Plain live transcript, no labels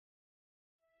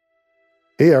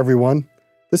Hey everyone,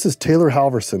 this is Taylor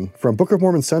Halverson from Book of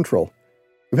Mormon Central.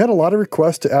 We've had a lot of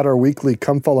requests to add our weekly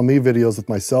Come Follow Me videos with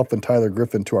myself and Tyler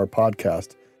Griffin to our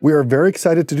podcast. We are very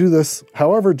excited to do this.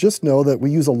 However, just know that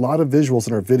we use a lot of visuals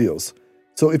in our videos.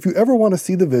 So if you ever want to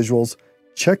see the visuals,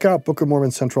 check out Book of Mormon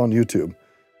Central on YouTube.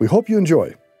 We hope you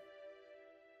enjoy.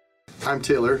 I'm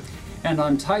Taylor. And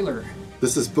I'm Tyler.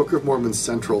 This is Book of Mormon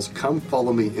Central's Come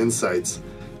Follow Me Insights.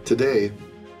 Today,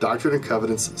 Doctrine and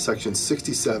Covenants, sections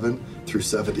 67 through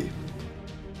 70.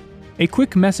 A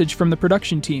quick message from the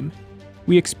production team.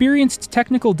 We experienced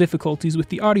technical difficulties with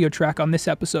the audio track on this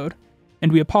episode,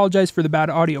 and we apologize for the bad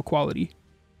audio quality.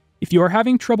 If you are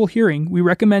having trouble hearing, we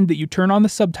recommend that you turn on the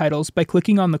subtitles by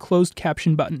clicking on the closed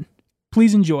caption button.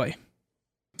 Please enjoy.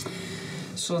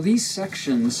 So these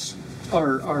sections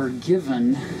are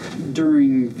given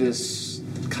during this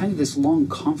long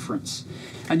conference.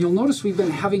 And you'll notice we've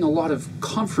been having a lot of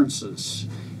conferences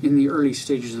in the early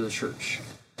stages of the church.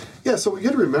 Yeah, so we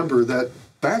got to remember that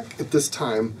back at this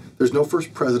time, there's no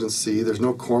first presidency, there's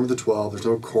no quorum of the 12, there's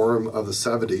no quorum of the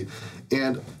 70,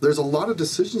 and there's a lot of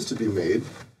decisions to be made,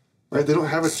 right? They don't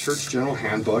have a church general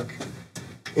handbook.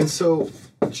 And so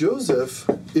Joseph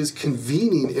is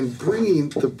convening and bringing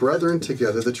the brethren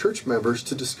together, the church members,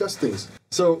 to discuss things.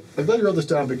 So I'm glad you wrote this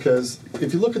down because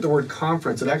if you look at the word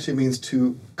conference, it actually means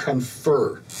to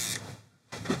confer,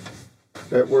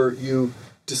 right, where you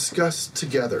discuss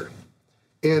together.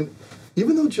 And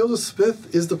even though Joseph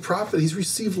Smith is the prophet, he's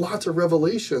received lots of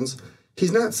revelations.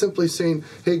 He's not simply saying,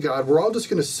 hey, God, we're all just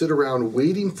going to sit around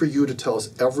waiting for you to tell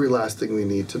us every last thing we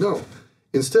need to know.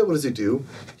 Instead, what does he do?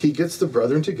 He gets the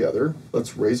brethren together.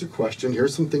 Let's raise a question.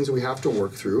 Here's some things that we have to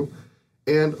work through,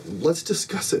 and let's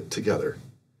discuss it together.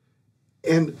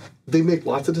 And they make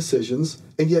lots of decisions,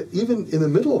 and yet even in the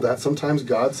middle of that, sometimes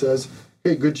God says,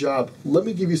 hey, good job. Let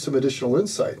me give you some additional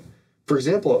insight. For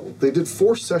example, they did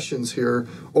 4 sessions here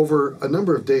over a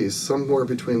number of days, somewhere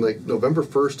between like November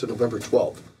 1st to November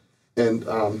 12th. And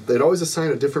they'd always assign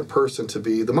a different person to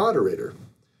be the moderator.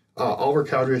 Oliver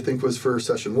Cowdery, I think, was for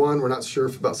session 1. We're not sure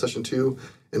about session 2.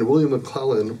 And William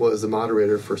McClellan was the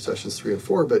moderator for sessions 3 and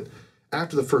 4. But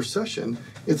after the first session,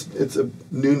 it's a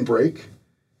noon break,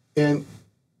 and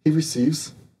he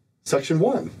receives section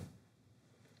 1.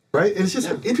 Right? And it's just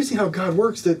interesting how God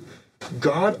works, that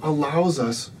God allows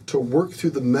us to work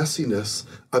through the messiness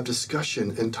of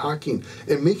discussion and talking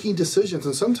and making decisions.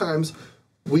 And sometimes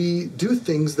we do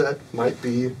things that might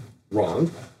be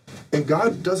wrong. And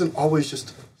God doesn't always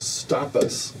just stop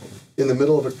us in the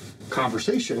middle of a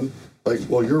conversation like,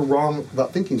 well, you're wrong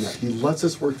about thinking that. He lets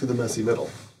us work through the messy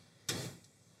middle.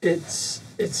 It's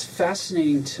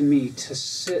fascinating to me to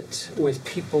sit with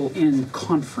people in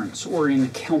conference or in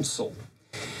council.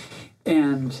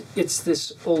 And it's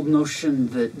this old notion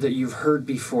that you've heard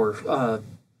before.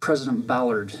 President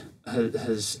Ballard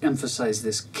has emphasized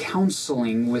this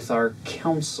counseling with our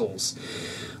councils.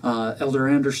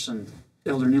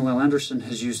 Elder Neil L. Anderson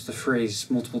has used the phrase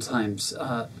multiple times,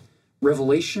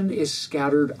 revelation is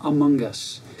scattered among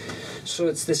us. So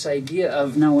it's this idea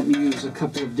of, now let me use a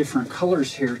couple of different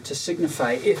colors here to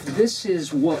signify, if this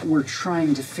is what we're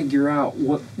trying to figure out,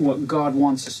 what God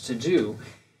wants us to do,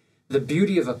 the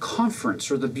beauty of a conference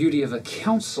or the beauty of a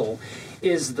council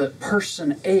is that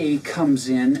person A comes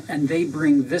in and they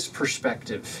bring this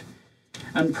perspective,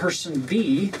 and person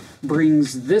B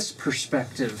brings this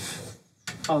perspective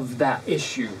of that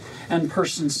issue, and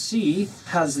person C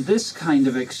has this kind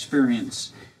of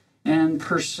experience, and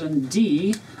person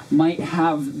D might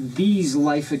have these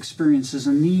life experiences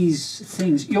and these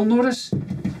things. You'll notice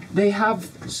they have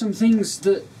some things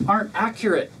that aren't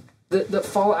accurate, that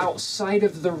fall outside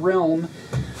of the realm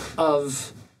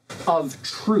of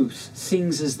truth,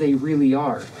 things as they really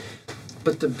are.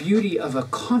 But the beauty of a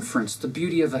conference, the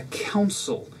beauty of a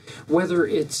council, whether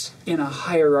it's in a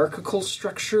hierarchical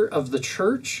structure of the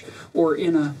church or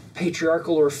in a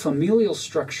patriarchal or familial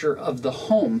structure of the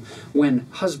home, when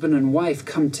husband and wife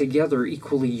come together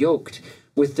equally yoked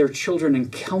with their children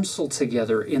and counsel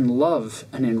together in love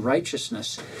and in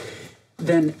righteousness,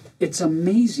 then it's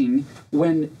amazing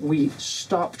when we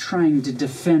stop trying to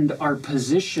defend our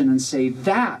position and say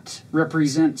that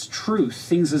represents truth,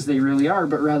 things as they really are,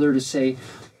 but rather to say,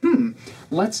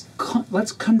 let's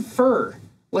confer.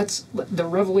 The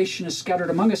revelation is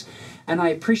scattered among us. And I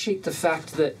appreciate the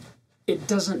fact that it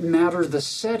doesn't matter the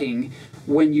setting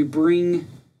when you bring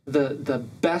the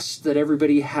best that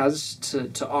everybody has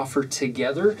to offer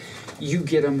together, you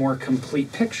get a more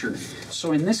complete picture.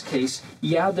 So in this case,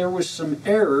 there was some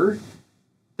error,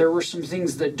 there were some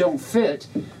things that don't fit,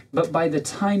 but by the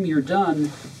time you're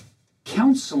done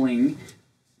counseling,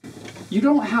 you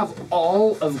don't have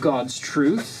all of God's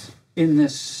truth in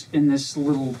this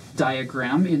little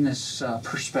diagram, in this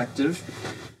perspective.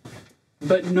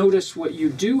 But notice what you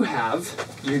do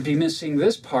have. You'd be missing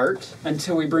this part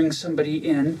until we bring somebody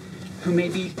in who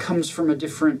maybe comes from a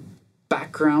different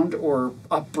background or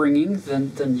upbringing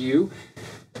than you.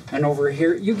 And over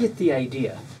here, you get the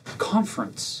idea.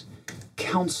 Conference,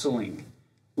 counseling,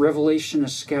 revelation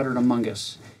is scattered among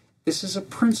us. This is a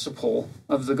principle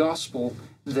of the gospel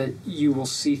that you will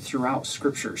see throughout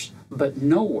scriptures, but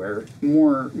nowhere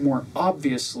more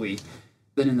obviously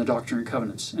than in the Doctrine and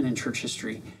Covenants and in church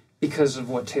history, because of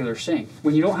what Taylor's saying.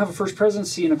 When you don't have a first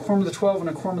presidency and a quorum of the 12 and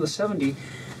a quorum of the 70,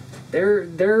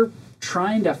 they're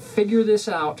trying to figure this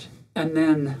out, and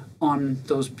then on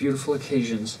those beautiful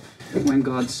occasions when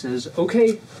God says,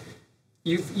 okay,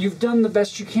 you've done the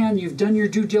best you can, you've done your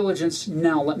due diligence,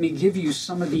 now let me give you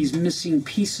some of these missing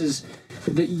pieces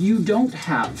that you don't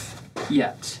have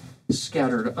yet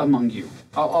scattered among you.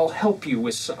 I'll help you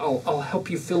I'll help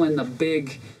you fill in the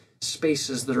big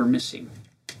spaces that are missing.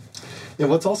 And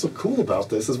what's also cool about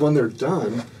this is when they're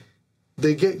done,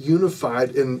 they get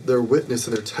unified in their witness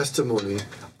and their testimony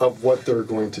of what they're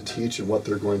going to teach and what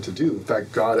they're going to do. In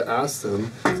fact, God asked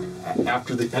them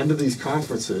after the end of these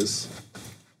conferences,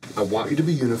 I want you to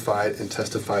be unified and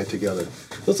testify together.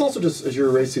 Let's also just, as you're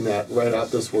erasing that, write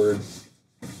out this word.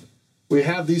 We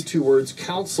have these two words,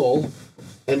 counsel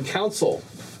and counsel,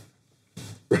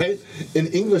 right? In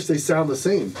English, they sound the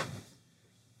same.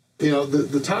 You know,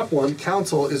 the top one,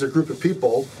 counsel, is a group of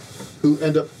people who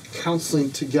end up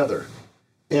counseling together.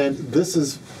 And this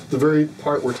is the very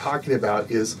part we're talking about,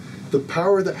 is the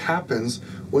power that happens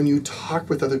when you talk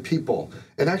with other people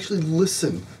and actually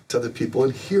listen to other people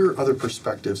and hear other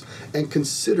perspectives and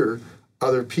consider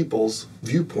other people's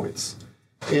viewpoints.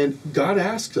 And God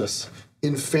asks us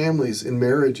in families, in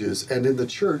marriages, and in the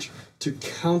church to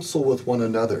counsel with one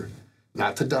another.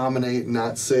 Not to dominate,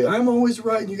 not say, I'm always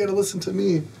right and you got to listen to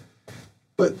me.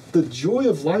 But the joy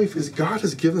of life is God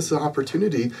has given us an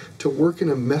opportunity to work in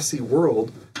a messy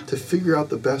world to figure out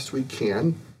the best we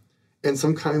can. And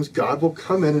sometimes God will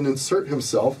come in and insert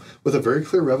himself with a very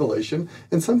clear revelation.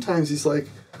 And sometimes he's like,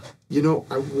 you know,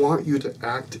 I want you to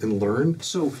act and learn.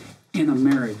 So in a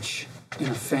marriage, in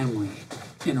a family,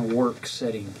 in a work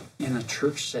setting, in a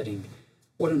church setting,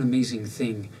 what an amazing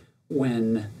thing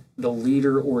when the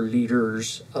leader or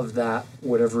leaders of that,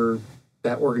 whatever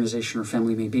that organization or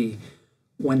family may be,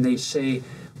 when they say,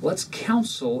 let's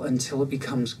counsel until it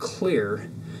becomes clear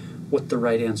what the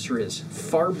right answer is.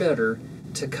 Far better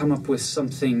to come up with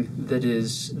something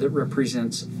that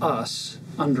represents us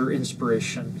under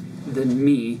inspiration than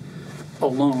me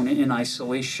alone in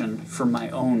isolation from my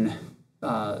own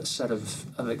set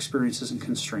of experiences and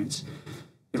constraints.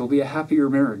 It'll be a happier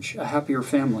marriage, a happier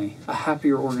family, a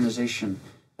happier organization,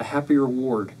 a happier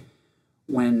ward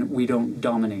when we don't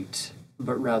dominate,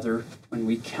 but rather when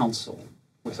we counsel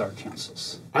with our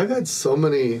counsels. I've had so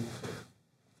many,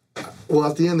 well,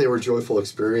 at the end they were joyful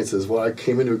experiences when I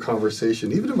came into a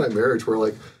conversation, even in my marriage, where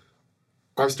like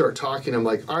I start talking, I'm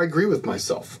like, I agree with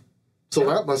myself. So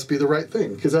that must be the right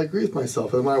thing, because I agree with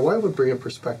myself. And my wife would bring a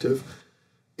perspective.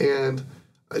 And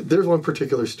there's one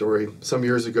particular story. Some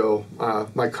years ago,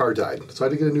 my car died. So I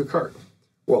had to get a new car.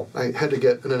 Well, I had to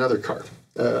get another car,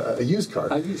 a used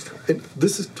car. A used car. And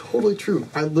this is totally true.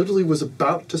 I literally was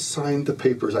about to sign the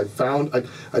papers.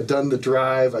 I'd done the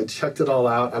drive. I checked it all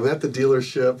out. I'm at the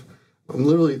dealership.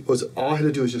 All I had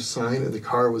to do was just sign, and the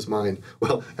car was mine.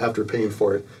 Well, after paying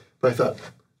for it. But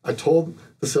I told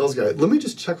the sales guy, let me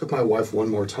just check with my wife one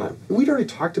more time. And we'd already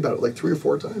talked about it like 3 or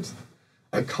 4 times.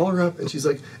 I call her up, and she's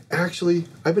like, actually,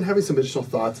 I've been having some additional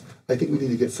thoughts. I think we need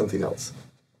to get something else.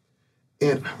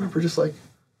 And I remember just like,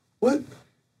 what?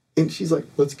 And she's like,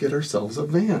 let's get ourselves a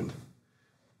van.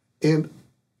 And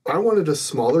I wanted a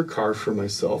smaller car for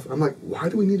myself. I'm like, why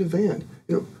do we need a van?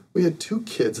 You know, we had 2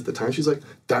 kids at the time. She's like,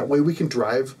 that way we can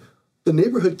drive the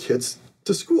neighborhood kids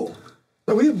to school.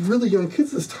 Now, we have really young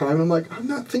kids this time. I'm like, I'm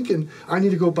not thinking I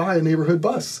need to go buy a neighborhood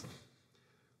bus.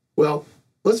 Well,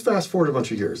 let's fast forward a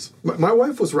bunch of years. My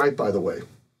wife was right, by the way.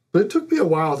 But it took me a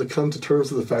while to come to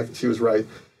terms with the fact that she was right.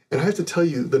 And I have to tell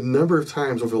you, the number of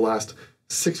times over the last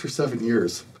 6 or 7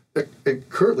 years, and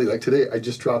currently, like today, I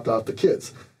just dropped off the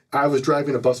kids. I was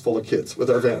driving a bus full of kids with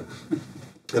our van.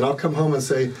 And I'll come home and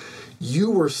say, you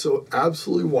were so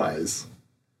absolutely wise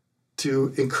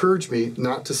to encourage me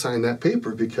not to sign that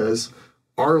paper, because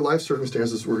our life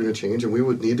circumstances were going to change and we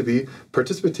would need to be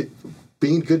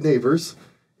being good neighbors.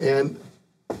 And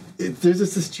there's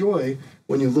just this joy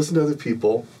when you listen to other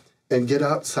people and get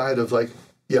outside of like,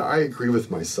 yeah, I agree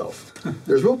with myself.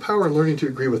 There's real power in learning to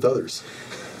agree with others.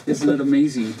 Isn't it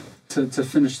amazing to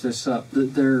finish this up?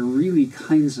 That there are really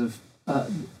kinds of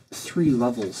three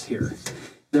levels here.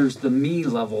 There's the me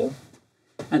level,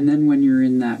 and then when you're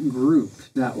in that group,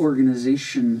 that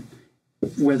organization,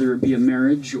 whether it be a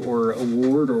marriage or a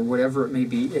ward or whatever it may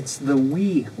be, it's the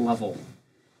we level.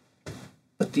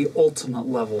 But the ultimate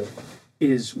level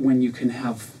is when you can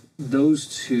have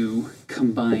those two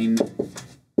combine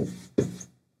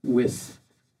with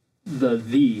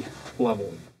the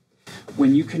level.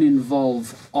 When you can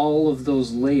involve all of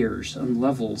those layers and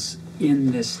levels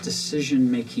in this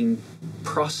decision-making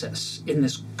process, in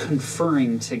this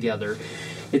conferring together.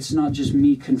 It's not just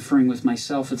me conferring with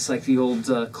myself. It's like the old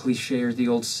cliche or the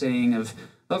old saying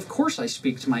of course I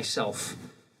speak to myself.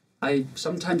 I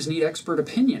sometimes need expert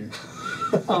opinion.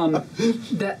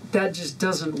 That just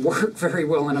doesn't work very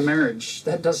well in a marriage.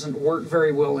 That doesn't work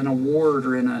very well in a ward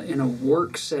or in a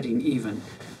work setting even.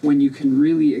 When you can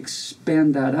really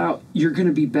expand that out, you're going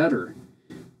to be better.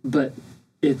 But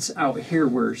it's out here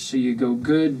where, so you go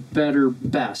good, better,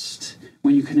 best,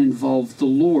 when you can involve the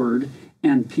Lord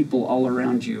and people all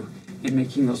around you in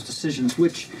making those decisions,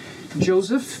 which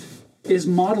Joseph is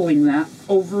modeling that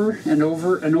over and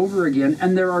over and over again.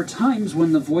 And there are times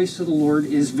when the voice of the Lord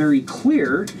is very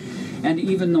clear, and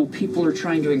even though people are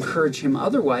trying to encourage him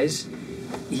otherwise,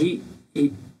 he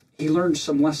learned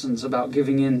some lessons about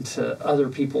giving in to other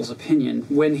people's opinion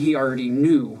when he already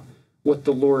knew what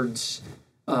the Lord's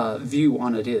view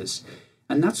on it is.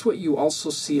 And that's what you also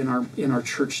see in our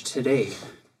church today.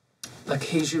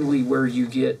 Occasionally where you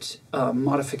get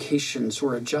modifications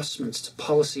or adjustments to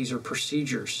policies or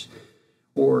procedures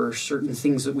or certain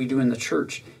things that we do in the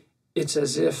church, it's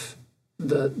as if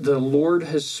the Lord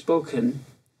has spoken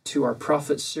to our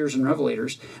prophets, seers, and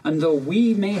revelators, and though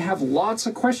we may have lots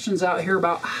of questions out here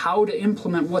about how to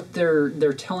implement what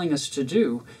they're telling us to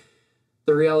do,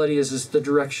 the reality is the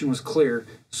direction was clear,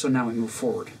 so now we move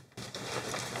forward.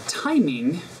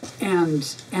 Timing and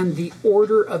the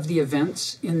order of the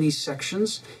events in these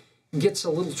sections gets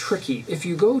a little tricky. If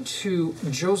you go to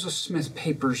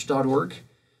josephsmithpapers.org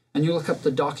and you look up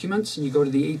the documents and you go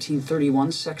to the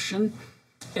 1831 section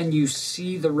and you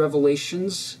see the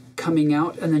revelations coming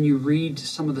out, and then you read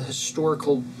some of the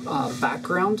historical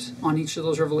background on each of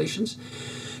those revelations,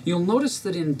 you'll notice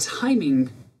that in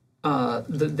timing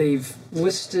that they've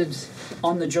listed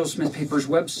on the Joseph Smith Papers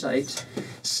website,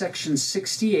 section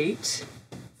 68,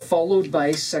 followed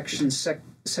by section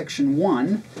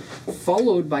 1,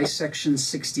 followed by section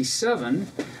 67,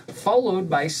 followed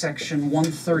by section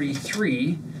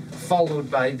 133, followed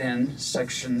by then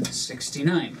section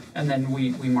 69, and then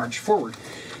we march forward.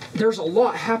 There's a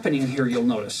lot happening here, you'll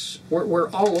notice. We're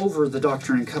all over the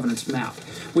Doctrine and Covenants map,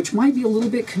 which might be a little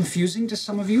bit confusing to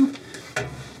some of you.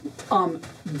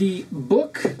 The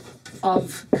Book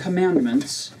of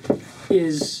Commandments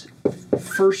is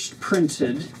first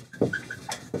printed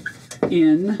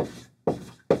in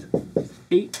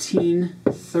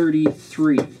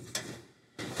 1833.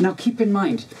 Now keep in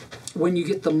mind, when you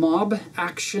get the mob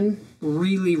action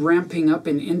really ramping up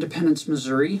in Independence,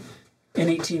 Missouri in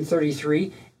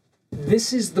 1833,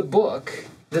 this is the book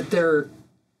that they're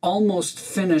almost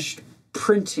finished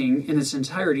printing in its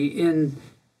entirety in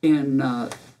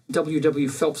W.W.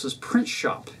 Phelps's print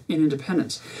shop in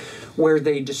Independence, where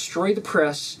they destroy the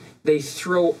press, they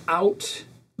throw out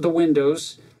the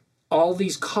windows all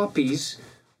these copies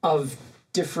of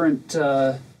different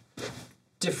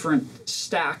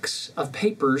stacks of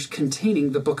papers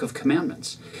containing the Book of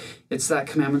Commandments. It's that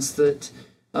commandments that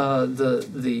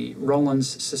the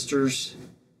Rollins sisters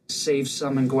save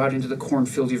some and go out into the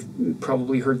cornfield. You've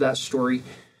probably heard that story.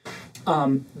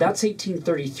 That's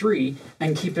 1833,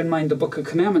 and keep in mind the Book of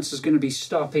Commandments is going to be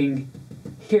stopping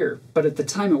here. But at the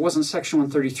time, it wasn't section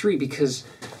 133 because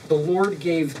the Lord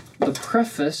gave the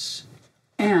preface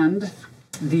and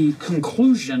the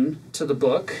conclusion to the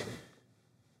book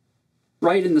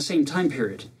right in the same time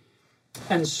period.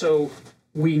 And so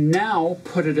we now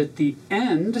put it at the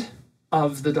end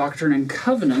of the Doctrine and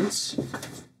Covenants.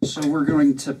 So we're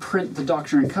going to print the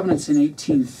Doctrine and Covenants in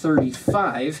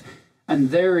 1835,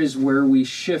 and there is where we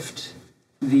shift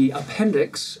the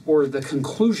appendix, or the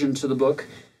conclusion to the book,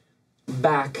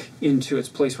 back into its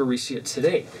place where we see it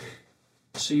today.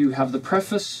 So you have the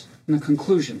preface and the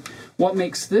conclusion. What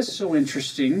makes this so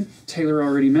interesting, Taylor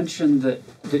already mentioned that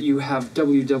you have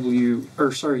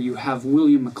you have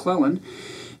William McClellan,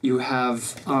 you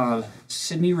have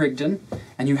Sidney Rigdon,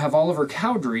 and you have Oliver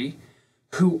Cowdery,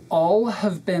 who all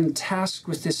have been tasked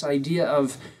with this idea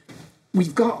of,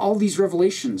 we've got all these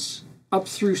revelations up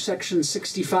through section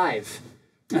 65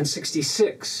 and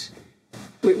 66.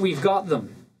 We've got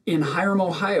them. in Hiram,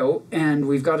 Ohio, and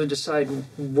we've got to decide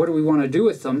what do we want to do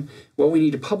with them. Well, we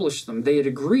need to publish them. They had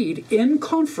agreed in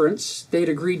conference, they'd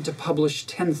agreed to publish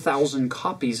 10,000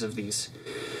 copies of these.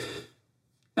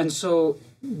 And so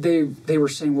they were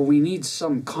saying, well, we need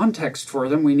some context for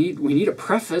them. We need a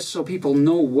preface so people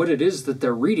know what it is that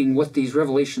they're reading, what these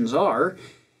revelations are.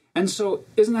 And so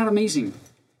isn't that amazing?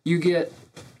 You get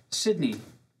Sidney,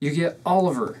 you get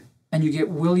Oliver, and you get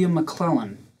William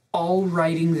McClellan, all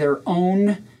writing their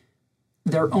own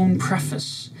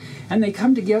preface. And they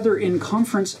come together in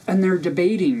conference and they're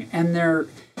debating and they're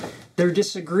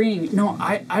disagreeing. No,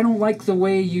 I don't like the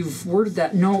way you've worded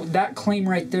that. No, that claim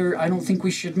right there, I don't think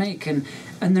we should make. And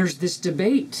there's this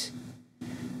debate.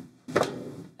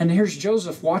 And here's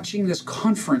Joseph watching this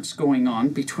conference going on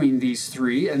between these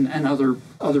three and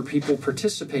other people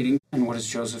participating. And what does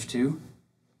Joseph do?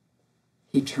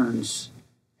 He turns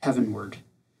heavenward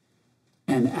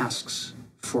and asks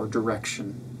for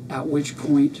direction, at which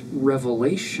point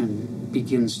revelation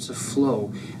begins to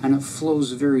flow. And it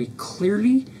flows very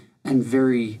clearly and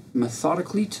very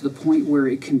methodically to the point where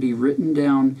it can be written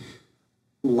down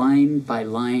line by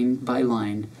line by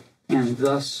line. And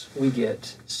thus we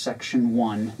get section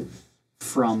 1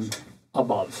 from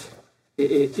above.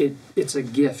 It's a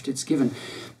gift. It's given.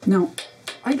 Now,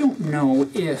 I don't know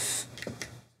if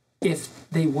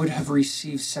they would have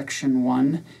received section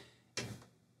 1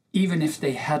 even if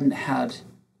they hadn't had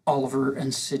Oliver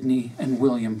and Sidney and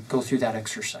William go through that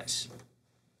exercise.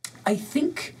 I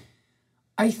think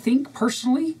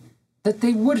personally that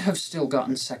they would have still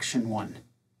gotten section 1.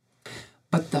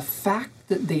 But the fact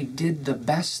that they did the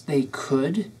best they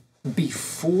could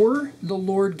before the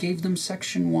Lord gave them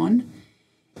section 1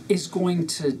 is going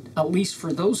to, at least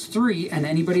for those three and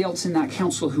anybody else in that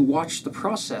council who watched the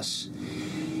process,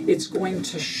 it's going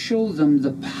to show them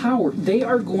the power. They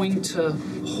are going to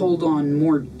hold on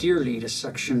more dearly to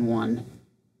section 1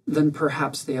 than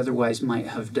perhaps they otherwise might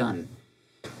have done,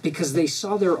 because they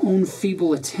saw their own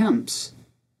feeble attempts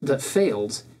that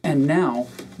failed, and now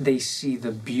they see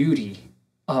the beauty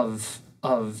of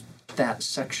that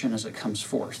section as it comes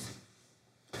forth.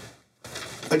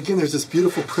 Again, there's this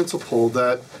beautiful principle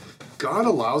that God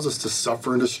allows us to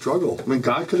suffer and to struggle. I mean,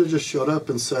 God could have just showed up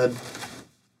and said,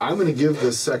 I'm going to give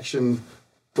this section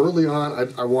early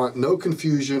on. I want no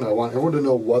confusion. I want everyone to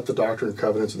know what the Doctrine and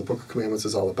Covenants and the Book of Commandments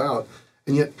is all about.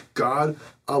 And yet God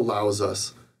allows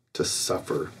us to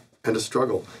suffer and to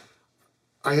struggle.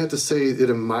 I have to say that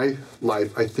in my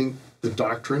life, I think the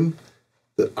doctrine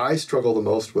that I struggle the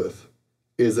most with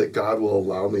is that God will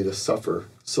allow me to suffer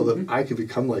so that I can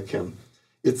become like him.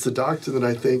 It's the doctrine that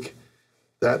I think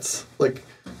that's like,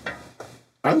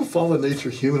 I'm a fallen nature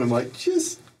human. I'm like,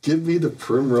 just give me the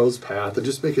primrose path and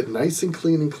just make it nice and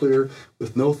clean and clear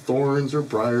with no thorns or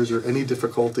briars or any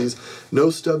difficulties, no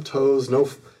stubbed toes, no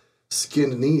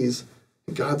skinned knees.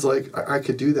 And God's like, I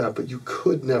could do that, but you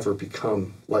could never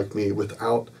become like me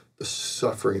without the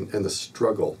suffering and the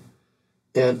struggle.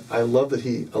 And I love that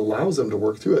he allows them to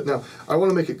work through it. Now, I want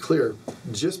to make it clear,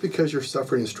 just because you're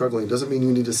suffering and struggling doesn't mean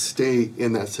you need to stay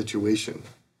in that situation.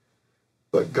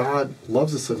 But God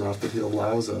loves us enough that he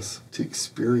allows us to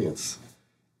experience.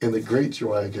 And the great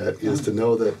joy I get is to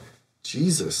know that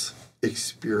Jesus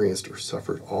experienced or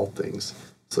suffered all things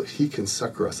so he can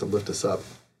succor us and lift us up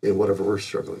in whatever we're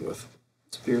struggling with.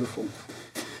 It's beautiful.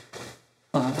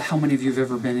 How many of you have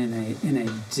ever been in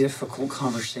a difficult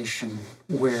conversation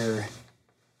where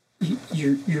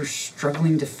you're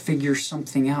struggling to figure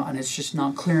something out and it's just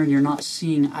not clear and you're not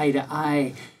seeing eye to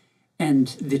eye, and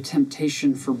the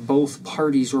temptation for both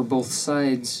parties or both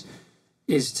sides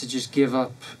is to just give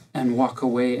up and walk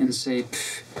away and say,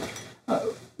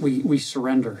 we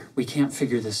surrender. We can't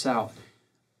figure this out.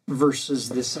 Versus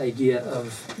this idea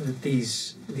of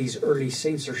these early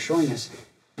saints are showing us,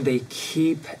 they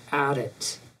keep at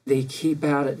it. They keep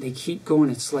at it. They keep going.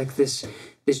 It's like this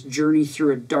journey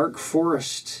through a dark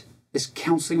forest, this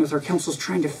counseling with our councils,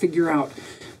 trying to figure out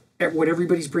what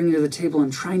everybody's bringing to the table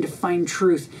and trying to find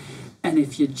truth. And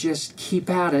if you just keep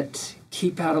at it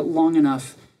long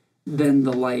enough, then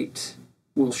the light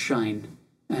will shine.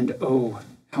 And oh,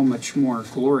 how much more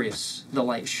glorious the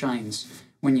light shines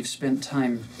when you've spent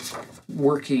time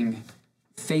working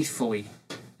faithfully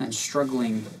and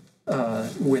struggling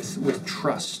with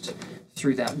trust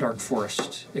through that dark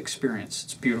forest experience.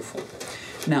 It's beautiful.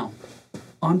 Now,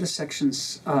 on to section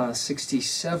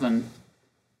 67.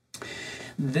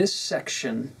 This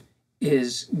section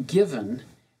is given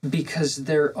because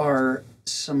there are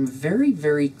some very,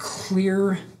 very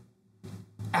clear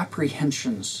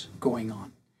apprehensions going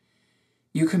on.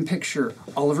 You can picture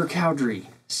Oliver Cowdery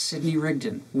Sidney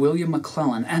Rigdon, William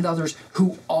McClellan, and others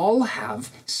who all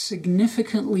have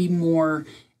significantly more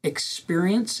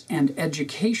experience and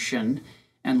education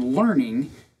and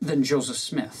learning than Joseph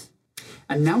Smith.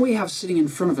 And now we have sitting in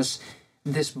front of us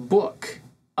this book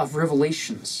of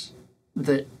Revelations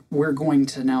that we're going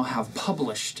to now have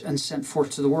published and sent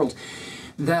forth to the world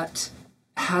that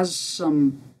has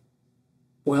some,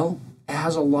 well, it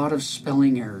has a lot of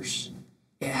spelling errors.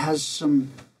 It has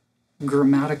some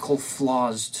grammatical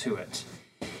flaws to it.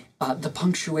 The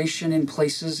punctuation in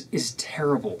places is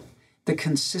terrible. The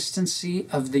consistency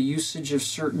of the usage of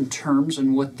certain terms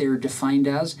and what they're defined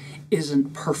as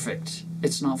isn't perfect.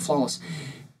 It's not flawless.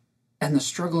 And the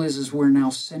struggle is we're now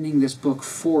sending this book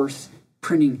forth,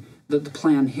 printing. The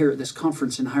plan here at this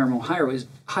conference in Hiram,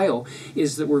 Ohio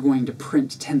is that we're going to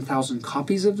print 10,000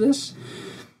 copies of this.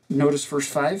 Notice verse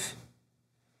 5.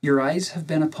 Your eyes have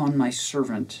been upon my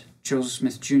servant, Joseph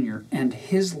Smith Jr., and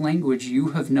his language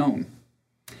you have known,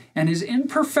 and his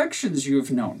imperfections you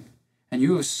have known, and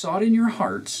you have sought in your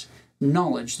hearts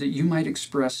knowledge that you might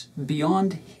express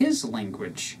beyond his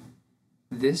language.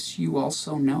 This you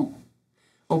also know.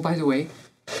 Oh, by the way,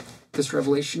 this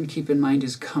revelation, keep in mind,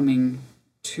 is coming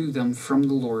to them from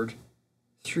the Lord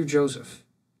through Joseph.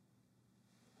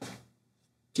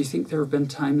 Do you think there have been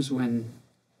times when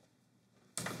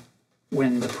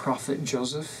the prophet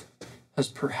Joseph has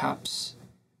perhaps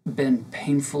been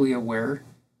painfully aware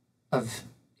of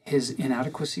his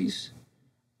inadequacies,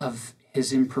 of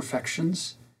his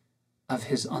imperfections, of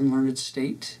his unlearned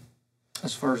state,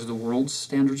 as far as the world's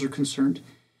standards are concerned?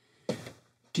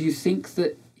 Do you think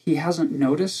that he hasn't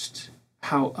noticed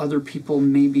how other people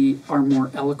maybe are more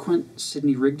eloquent?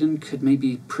 Sidney Rigdon could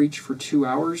maybe preach for 2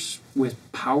 hours with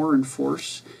power and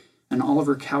force, and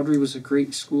Oliver Cowdery was a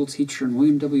great school teacher, and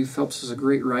William W. Phelps was a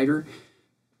great writer.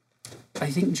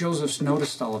 I think Joseph's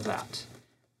noticed all of that.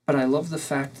 But I love the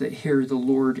fact that here the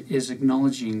Lord is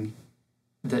acknowledging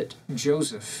that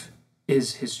Joseph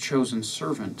is his chosen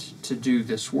servant to do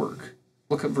this work.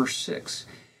 Look at verse 6.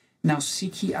 Now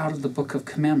seek ye out of the book of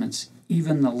commandments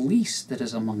even the least that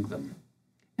is among them,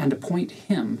 and appoint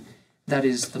him that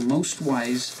is the most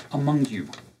wise among you,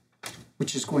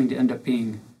 which is going to end up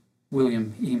being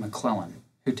William E. McClellan,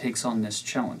 who takes on this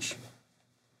challenge.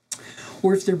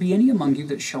 Or if there be any among you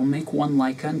that shall make one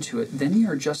like unto it, then ye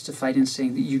are justified in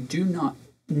saying that you do not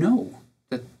know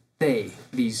that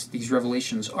these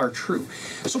revelations are true.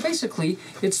 So basically,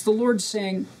 it's the Lord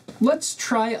saying, let's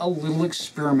try a little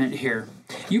experiment here.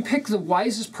 You pick the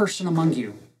wisest person among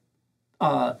you,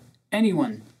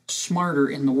 anyone smarter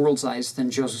in the world's eyes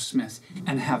than Joseph Smith,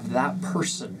 and have that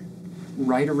person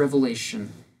write a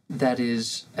revelation that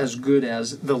is as good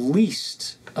as the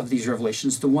least of these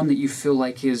revelations, the one that you feel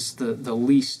like is the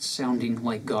least sounding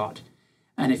like God.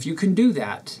 And if you can do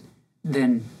that,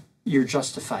 then you're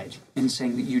justified in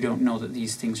saying that you don't know that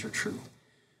these things are true.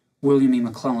 William E.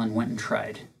 McClellan went and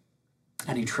tried,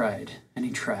 and he tried, and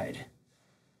he tried,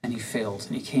 and he failed,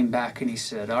 and he came back and he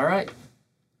said, all right,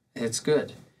 it's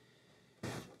good.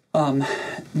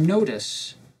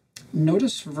 Notice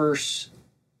verse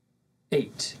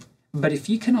 8. But if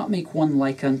ye cannot make one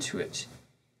like unto it,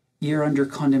 ye are under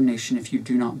condemnation if you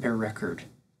do not bear record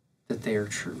that they are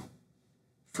true.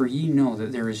 For ye know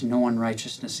that there is no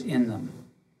unrighteousness in them,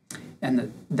 and that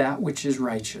that which is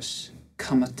righteous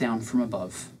cometh down from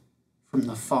above, from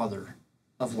the Father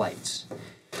of lights.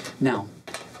 Now,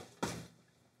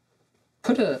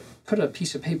 put a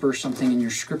piece of paper or something in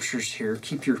your scriptures here.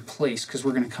 Keep your place, because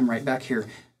we're going to come right back here.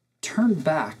 Turn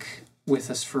back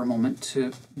with us for a moment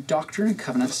to Doctrine and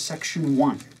Covenants, section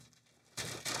 1.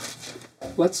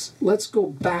 Let's go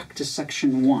back to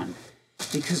section 1,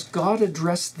 because God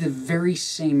addressed the very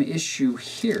same issue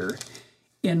here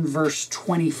in verse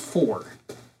 24.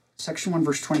 Section 1,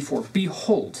 verse 24.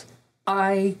 Behold,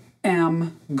 I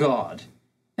am God,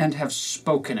 and have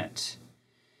spoken it.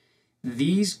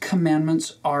 These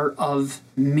commandments are of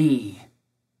me.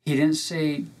 He didn't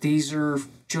say these are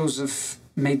Joseph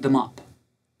made them up.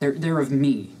 They're of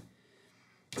me.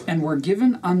 And were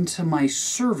given unto my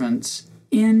servants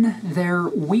in their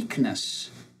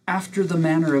weakness, after the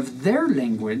manner of their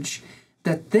language,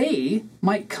 that they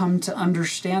might come to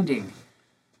understanding.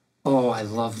 Oh, I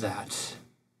love that.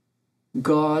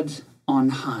 God on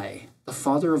high, the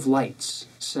Father of lights,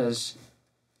 says,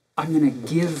 I'm going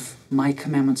to give my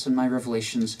commandments and my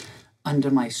revelations unto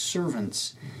my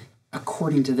servants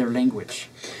according to their language.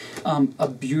 A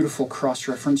beautiful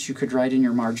cross-reference you could write in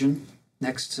your margin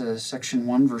next to section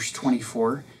 1, verse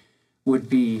 24, would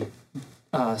be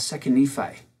 2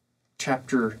 Nephi,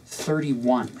 chapter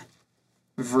 31,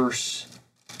 verse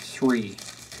 3.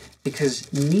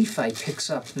 Because Nephi picks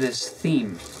up this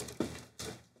theme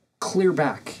clear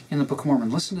back in the Book of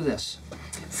Mormon. Listen to this.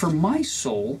 For my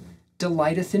soul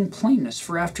delighteth in plainness,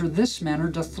 for after this manner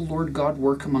doth the Lord God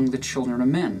work among the children of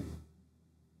men.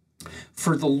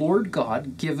 For the Lord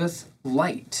God giveth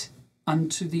light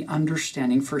unto the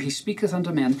understanding, for he speaketh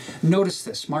unto men, notice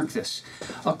this, mark this,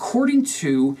 according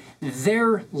to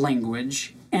their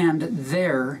language and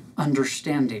their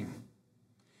understanding.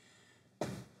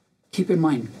 Keep in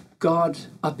mind, God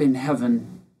up in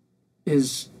heaven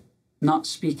is not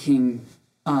speaking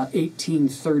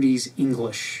 1830s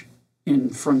English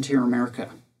in frontier America.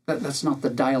 That's not the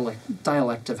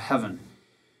dialect of heaven.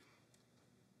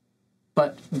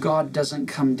 But God doesn't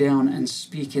come down and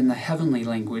speak in the heavenly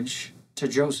language to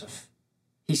Joseph.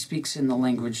 He speaks in the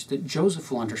language that Joseph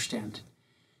will understand.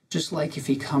 Just like if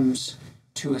he comes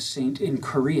to a saint in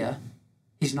Korea,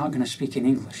 he's not going to speak in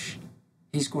English.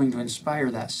 He's going to inspire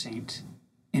that saint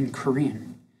in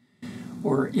Korean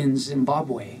or in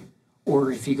Zimbabwe.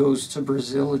 Or if he goes to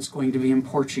Brazil, it's going to be in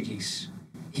Portuguese.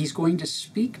 He's going to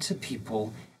speak to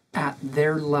people at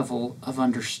their level of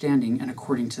understanding and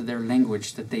according to their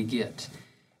language that they get.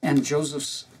 And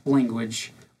Joseph's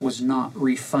language was not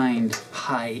refined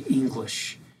high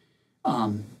English.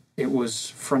 It was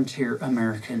frontier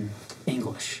American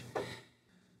English.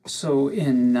 So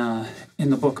in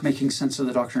the book Making Sense of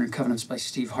the Doctrine and Covenants by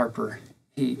Steve Harper,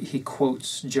 he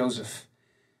quotes Joseph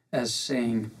as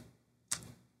saying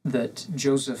that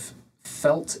Joseph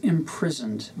felt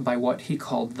imprisoned by what he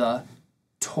called the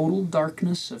total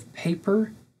darkness of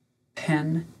paper,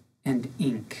 pen, and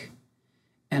ink,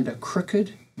 and a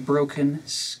crooked, broken,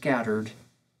 scattered,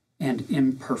 and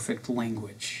imperfect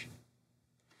language.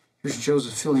 Here's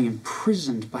Joseph feeling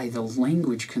imprisoned by the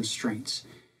language constraints,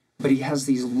 but he has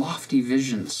these lofty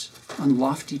visions and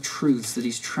lofty truths that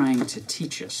he's trying to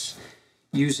teach us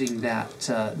using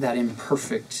that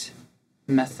imperfect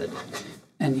method.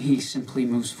 And he simply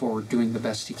moves forward doing the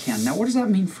best he can. Now, what does that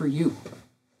mean for you?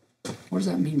 What does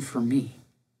that mean for me?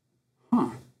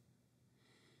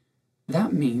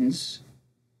 That means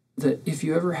that if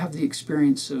you ever have the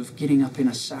experience of getting up in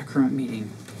a sacrament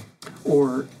meeting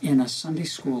or in a Sunday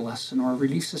school lesson or a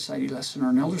Relief Society lesson or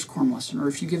an Elders Quorum lesson, or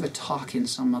if you give a talk in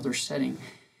some other setting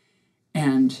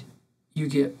and you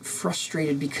get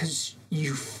frustrated because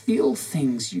you feel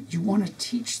things, you want to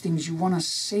teach things, you want to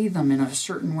say them in a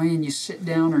certain way, and you sit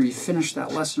down or you finish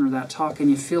that lesson or that talk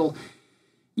and you feel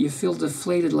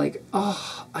deflated, like,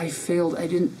 oh, I failed. I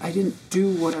didn't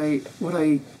do what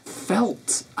I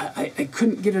felt. I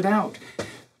couldn't get it out.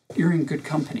 You're in good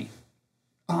company.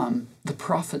 The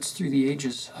prophets through the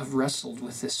ages have wrestled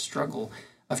with this struggle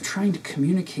of trying to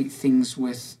communicate things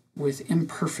with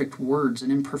imperfect words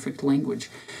and imperfect language,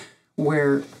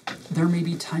 where there may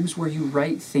be times where you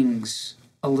write things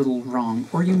a little wrong,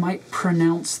 or you might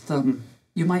pronounce them,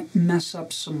 you might mess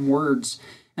up some words,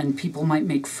 and people might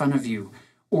make fun of you,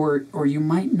 or you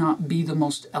might not be the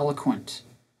most eloquent.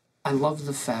 I love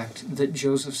the fact that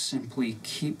Joseph simply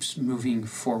keeps moving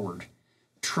forward,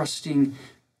 trusting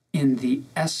in the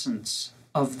essence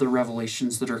of the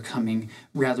revelations that are coming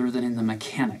rather than in the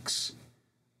mechanics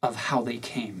of how they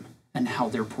came and how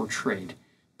they're portrayed,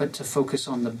 but to focus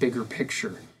on the bigger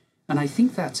picture. And I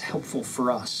think that's helpful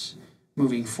for us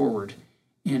moving forward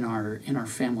in our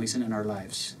families and in our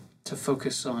lives, to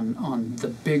focus on the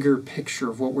bigger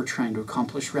picture of what we're trying to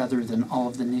accomplish rather than all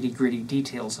of the nitty-gritty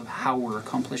details of how we're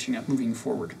accomplishing it moving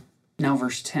forward. Now,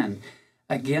 verse 10,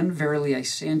 again, verily I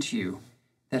say unto you,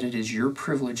 that it is your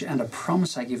privilege and a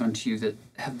promise I give unto you that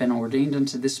have been ordained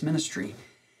unto this ministry,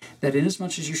 that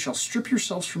inasmuch as you shall strip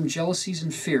yourselves from jealousies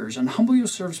and fears, and humble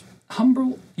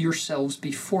yourselves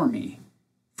before me,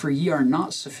 for ye are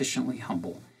not sufficiently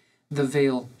humble, the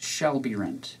veil shall be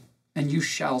rent, and you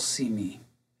shall see me,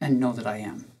 and know that I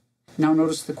am. Now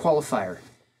notice the qualifier,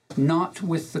 not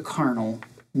with the carnal,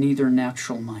 neither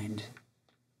natural mind,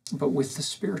 but with the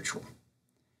spiritual.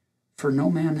 For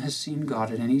no man has seen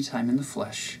God at any time in the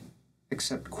flesh,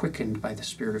 except quickened by the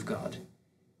Spirit of God.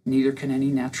 Neither can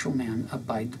any natural man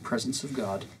abide the presence of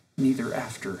God, neither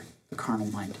after the carnal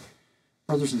mind.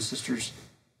 Brothers and sisters,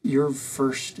 your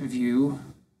first view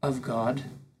of God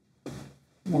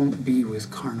won't be with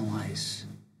carnal eyes.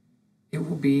 It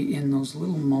will be in those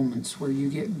little moments where you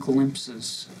get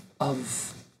glimpses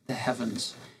of the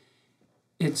heavens.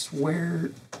 It's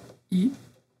where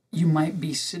you might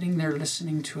be sitting there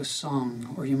listening to a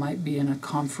song, or you might be in a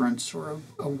conference or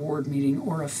a ward meeting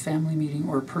or a family meeting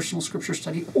or a personal scripture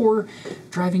study, or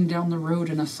driving down the road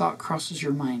and a thought crosses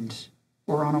your mind,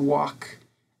 or on a walk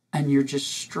and you're just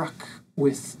struck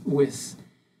with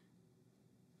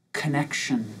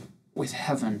connection with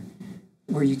heaven,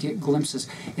 where you get glimpses.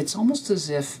 It's almost as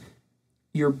if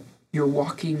you're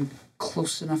walking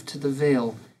close enough to the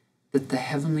veil that the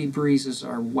heavenly breezes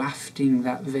are wafting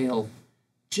that veil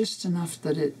just enough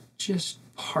that it just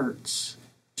parts,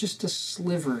 just a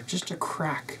sliver, just a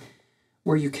crack,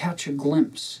 where you catch a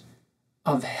glimpse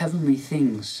of heavenly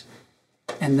things,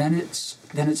 and then it's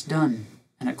done,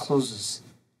 and it closes,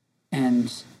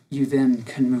 and you then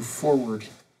can move forward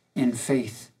in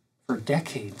faith for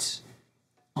decades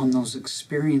on those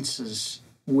experiences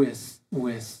with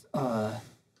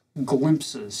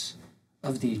glimpses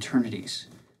of the eternities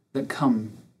that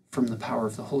come from the power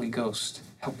of the Holy Ghost,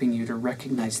 helping you to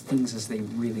recognize things as they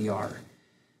really are.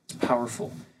 It's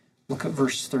powerful. Look at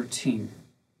verse 13.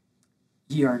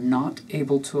 Ye are not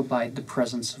able to abide the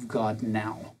presence of God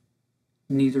now,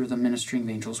 neither the ministering of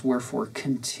angels. Wherefore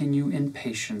continue in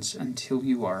patience until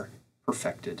you are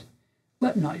perfected.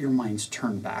 Let not your minds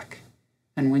turn back.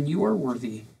 And when you are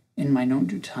worthy, in mine own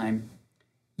due time,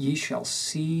 ye shall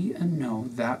see and know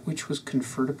that which was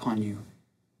conferred upon you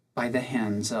by the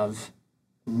hands of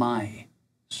my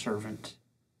servant,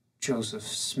 Joseph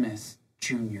Smith,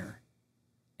 Jr.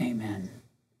 Amen.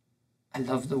 I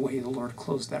love the way the Lord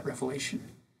closed that revelation.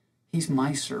 He's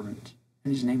my servant,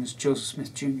 and his name is Joseph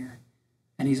Smith, Jr.,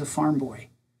 and he's a farm boy.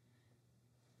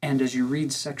 And as you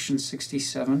read section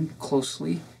 67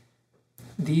 closely,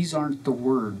 these aren't the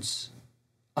words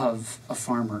of a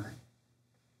farmer.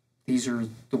 These are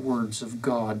the words of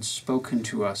God spoken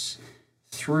to us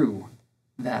through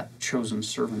that chosen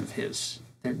servant of his.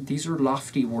 These are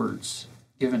lofty words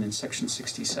given in section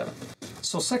 67.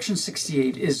 So section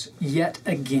 68 is yet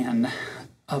again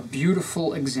a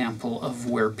beautiful example of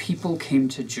where people came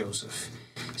to Joseph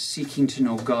seeking to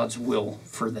know God's will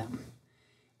for them.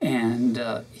 And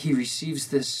he receives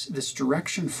this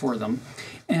direction for them.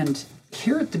 And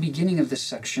here at the beginning of this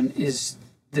section is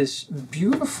this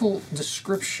beautiful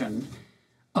description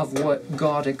of what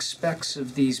God expects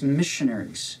of these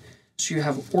missionaries. So you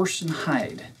have Orson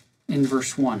Hyde in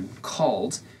verse 1,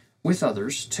 called with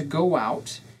others to go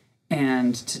out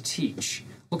and to teach.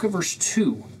 Look at verse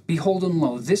 2. Behold and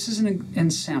lo, this is an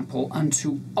ensample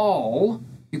unto all,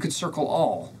 you could circle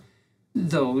all,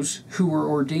 those who were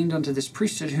ordained unto this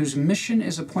priesthood, whose mission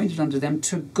is appointed unto them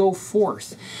to go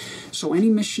forth. So any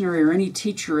missionary or any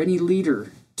teacher, any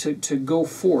leader to go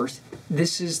forth,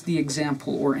 this is the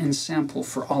example or ensample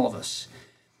for all of us.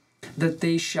 That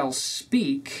they shall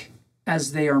speak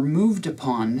as they are moved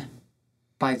upon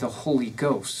by the Holy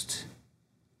Ghost.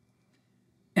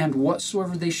 And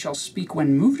whatsoever they shall speak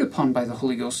when moved upon by the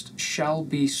Holy Ghost shall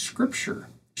be Scripture,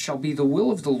 shall be the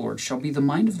will of the Lord, shall be the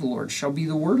mind of the Lord, shall be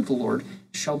the word of the Lord,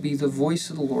 shall be the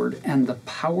voice of the Lord, and the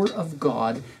power of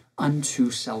God unto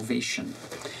salvation.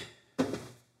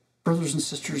 Brothers and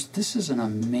sisters, this is an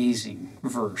amazing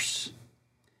verse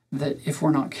that if we're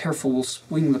not careful, we'll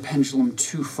swing the pendulum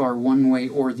too far one way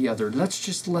or the other. Let's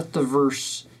just let the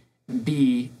verse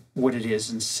be what it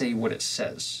is and say what it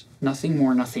says. Nothing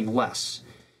more, nothing less,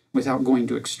 without going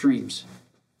to extremes.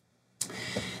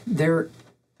 There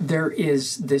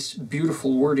is this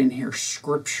beautiful word in here,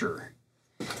 Scripture.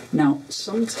 Now,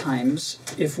 sometimes,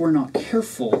 if we're not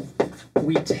careful,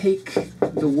 we take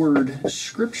the word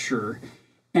Scripture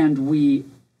and we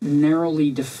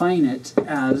narrowly define it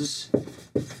as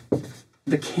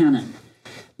the canon,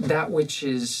 that which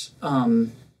is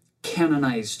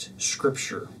canonized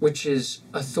Scripture, which is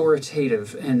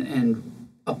authoritative and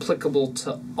applicable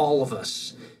to all of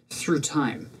us through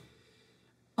time.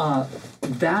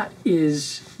 That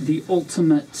is the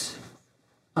ultimate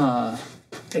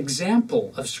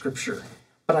example of Scripture.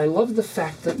 But I love the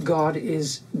fact that God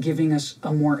is giving us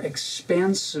a more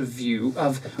expansive view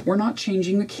of, we're not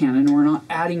changing the canon, we're not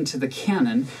adding to the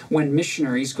canon when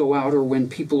missionaries go out or when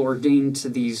people ordained to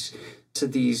these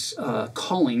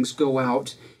callings go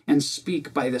out and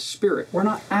speak by the Spirit. We're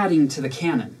not adding to the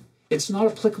canon. It's not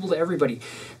applicable to everybody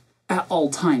at all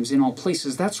times, in all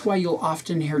places. That's why you'll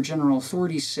often hear general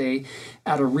authorities say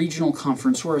at a regional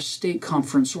conference or a state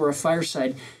conference or a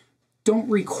fireside, don't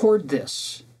record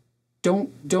this.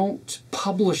 Don't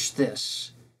publish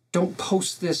this. Don't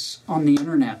post this on the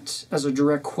internet as a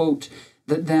direct quote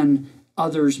that then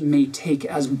others may take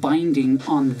as binding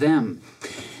on them.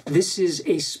 This is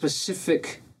a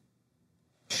specific,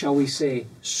 shall we say,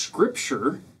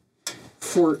 Scripture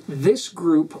for this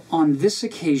group on this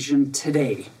occasion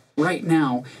today. Right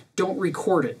now, don't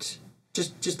record it.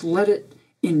 Just let it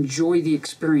enjoy the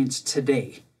experience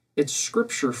today. It's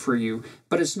Scripture for you,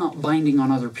 but it's not binding on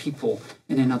other people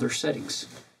and in other settings.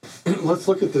 Let's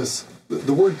look at this.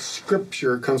 The word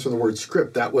Scripture comes from the word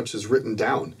script, that which is written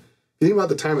down. You think about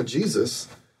the time of Jesus,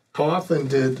 how often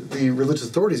did the religious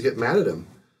authorities get mad at him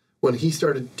when he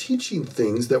started teaching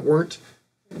things that weren't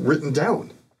written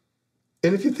down?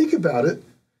 And if you think about it,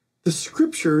 the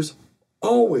scriptures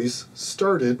always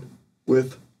started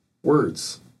with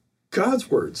words, God's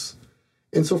words.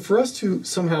 And so for us to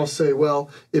somehow say, well,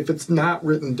 if it's not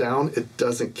written down, it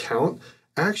doesn't count,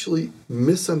 actually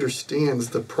misunderstands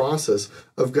the process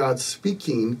of God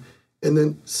speaking. And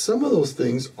then some of those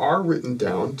things are written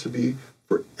down to be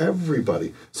for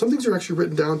everybody. Some things are actually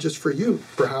written down just for you,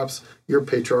 perhaps your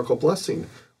patriarchal blessing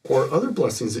or other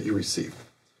blessings that you receive.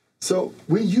 So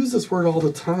we use this word all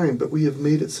the time, but we have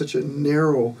made it such a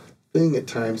narrow thing at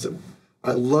times that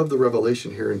I love the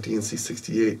revelation here in D&C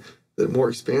 68 that more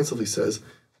expansively says,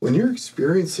 when you're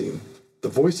experiencing the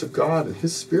voice of God and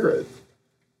His Spirit,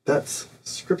 that's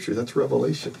Scripture, that's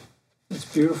revelation. It's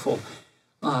beautiful.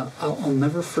 I'll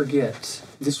never forget,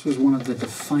 this was one of the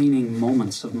defining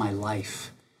moments of my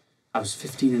life. I was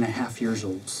 15 and a half years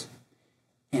old,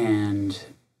 and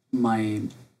my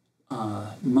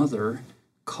mother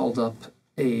called up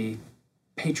a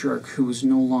patriarch who was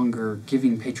no longer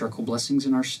giving patriarchal blessings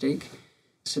in our stake,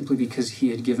 simply because he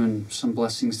had given some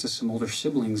blessings to some older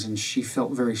siblings, and she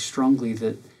felt very strongly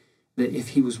that if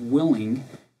he was willing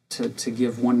to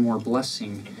give one more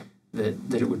blessing,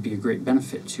 that it would be a great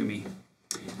benefit to me.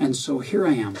 And so here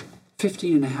I am,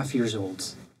 15 and a half years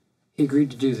old. He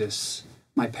agreed to do this.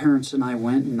 My parents and I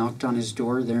went and knocked on his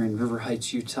door there in River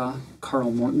Heights, Utah,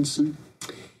 Carl Mortensen.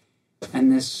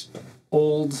 And this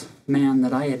old man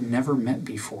that I had never met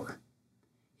before,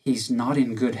 he's not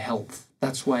in good health.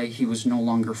 That's why he was no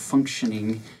longer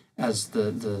functioning as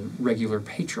the regular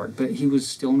patriarch, but he was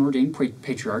still an ordained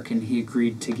patriarch, and he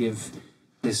agreed to give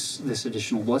this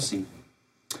additional blessing.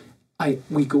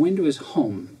 We go into his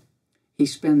home. He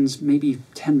spends maybe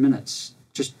 10 minutes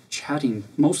just chatting,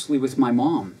 mostly with my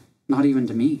mom, not even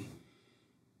to me.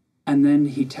 And then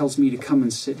he tells me to come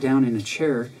and sit down in a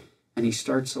chair, and he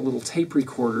starts a little tape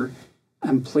recorder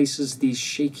and places these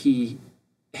shaky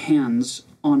hands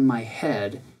on my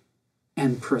head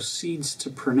and proceeds to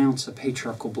pronounce a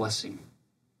patriarchal blessing.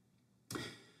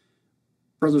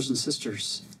 Brothers and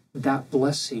sisters, that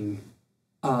blessing,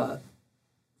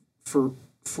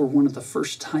 for one of the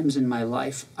first times in my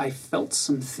life, I felt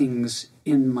some things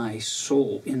in my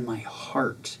soul, in my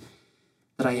heart,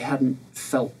 that I hadn't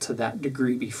felt to that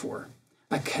degree before.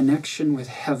 A connection with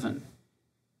heaven,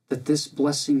 that this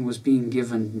blessing was being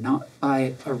given not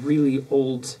by a really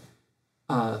old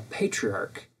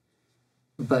patriarch,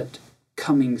 but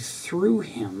coming through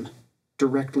him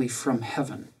directly from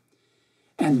heaven.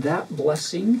 And that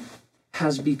blessing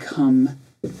has become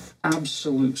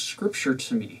absolute scripture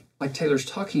to me. Like Taylor's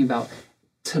talking about,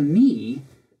 to me,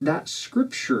 that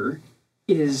scripture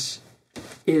is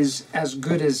as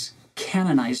good as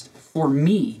canonized for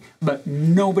me, but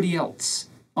nobody else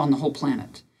on the whole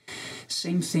planet.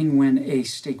 Same thing when a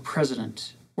stake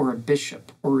president or a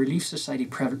bishop or Relief Society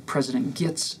president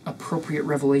gets appropriate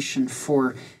revelation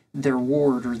for their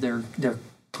ward or their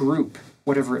group,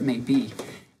 whatever it may be.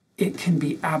 It can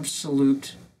be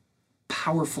absolute,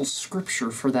 powerful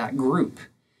scripture for that group.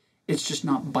 It's just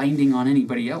not binding on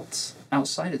anybody else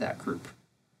outside of that group.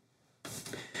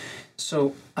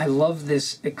 So I love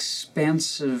this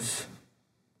expansive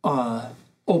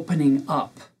opening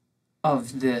up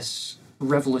of this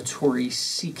revelatory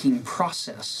seeking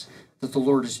process that the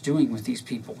Lord is doing with these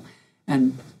people.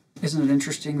 And isn't it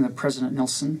interesting that President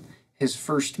Nelson, his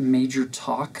first major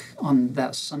talk on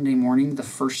that Sunday morning, the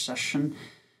first session,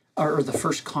 or the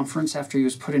first conference after he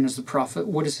was put in as the prophet,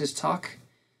 what is his talk?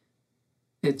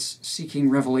 It's seeking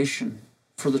revelation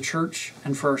for the church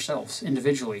and for ourselves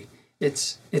individually.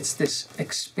 It's this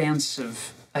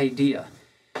expansive idea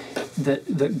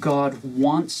that God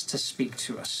wants to speak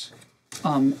to us.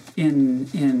 In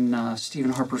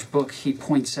Stephen Harper's book, he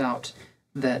points out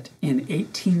that in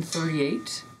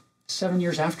 1838, 7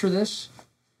 years after this,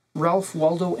 Ralph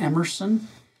Waldo Emerson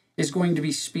is going to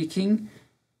be speaking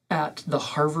at the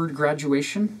Harvard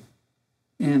graduation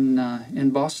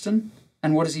in Boston.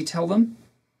 And what does he tell them?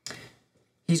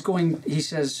 He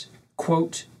says,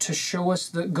 quote, to show us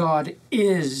that God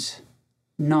is,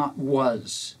 not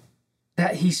was,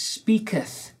 that he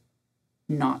speaketh,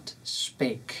 not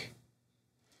spake.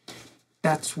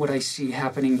 That's what I see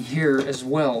happening here as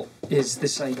well, is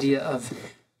this idea of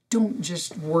don't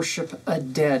just worship a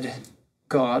dead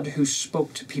God who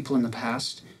spoke to people in the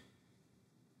past.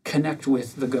 Connect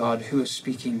with the God who is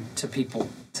speaking to people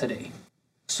today.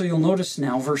 So you'll notice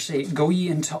now, verse 8, go ye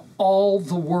into all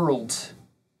the world,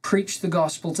 preach the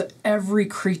gospel to every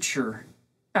creature,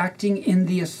 acting in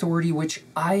the authority which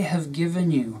I have given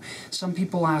you. Some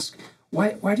people ask,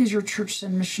 why does your church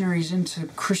send missionaries into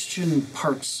Christian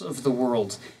parts of the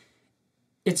world?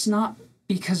 It's not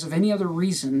because of any other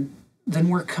reason than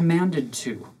we're commanded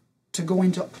to. to go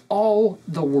into all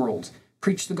the world,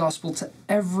 preach the gospel to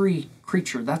every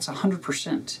creature. That's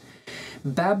 100%.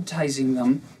 Baptizing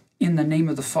them in the name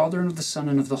of the Father, and of the Son,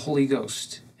 and of the Holy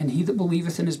Ghost. And he that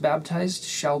believeth and is baptized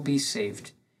shall be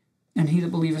saved, and he that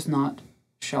believeth not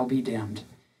shall be damned.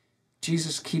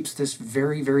 Jesus keeps this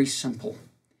very, very simple.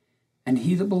 And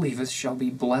he that believeth shall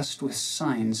be blessed with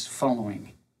signs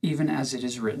following, even as it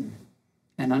is written.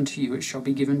 And unto you it shall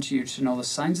be given to you to know the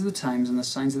signs of the times and the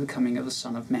signs of the coming of the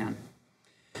Son of Man.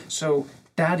 So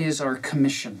that is our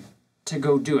commission, to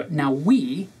go do it. Now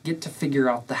we get to figure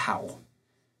out the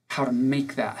how to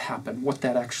make that happen, what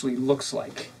that actually looks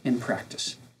like in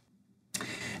practice.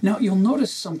 Now you'll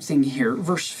notice something here.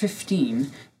 Verse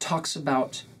 15 talks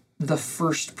about the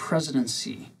first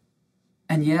presidency.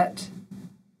 And yet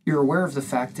you're aware of the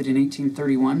fact that in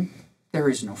 1831 there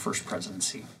is no first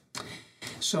presidency.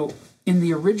 So in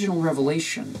the original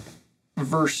Revelation,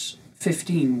 verse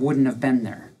 15 wouldn't have been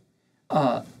there.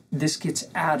 This gets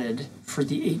added for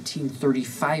the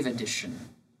 1835 edition,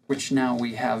 which now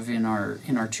we have in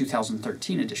our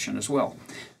 2013 edition as well,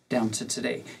 down to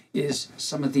today, is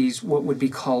some of these what would be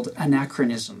called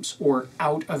anachronisms or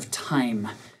out of time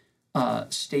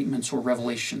statements or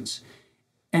revelations.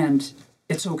 And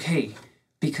it's okay,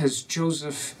 because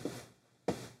Joseph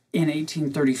in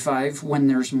 1835, when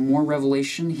there's more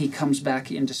revelation, he comes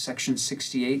back into section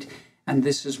 68, and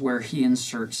this is where he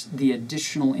inserts the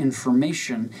additional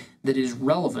information that is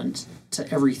relevant to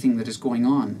everything that is going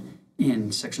on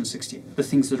in section 68, the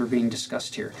things that are being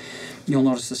discussed here. You'll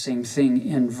notice the same thing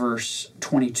in verse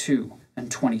 22 and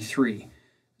 23.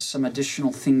 Some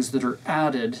additional things that are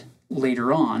added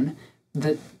later on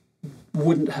that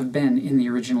wouldn't have been in the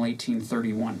original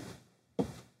 1831.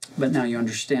 But now you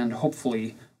understand,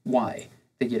 hopefully, why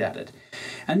they get added.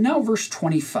 And now verse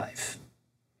 25.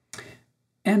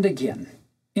 And again,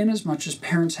 inasmuch as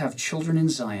parents have children in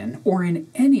Zion, or in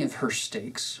any of her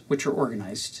stakes, which are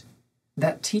organized,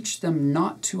 that teach them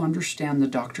not to understand the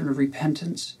doctrine of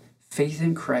repentance, faith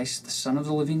in Christ, the Son of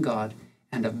the living God,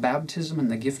 and of baptism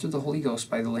and the gift of the Holy Ghost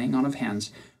by the laying on of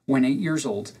hands, when 8 years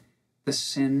old, the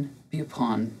sin be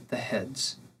upon the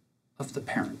heads of the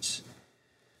parents.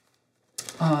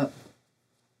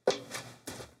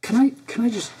 Can I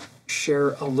just share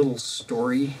a little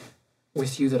story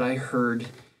with you that I heard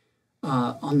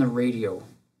on the radio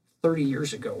 30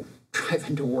 years ago,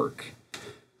 driving to work,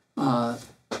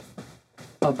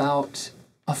 about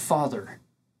a father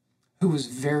who was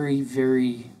very,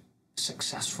 very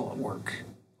successful at work.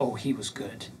 Oh, he was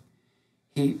good.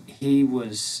 He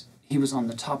was on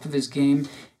the top of his game,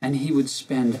 and he would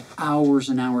spend hours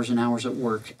and hours and hours at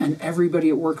work, and everybody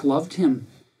at work loved him.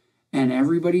 And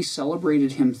everybody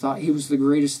celebrated him, thought he was the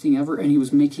greatest thing ever, and he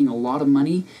was making a lot of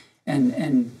money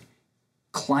and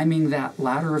climbing that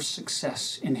ladder of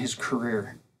success in his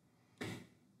career.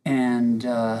 And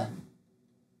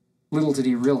little did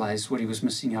he realize what he was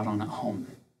missing out on at home.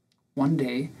 One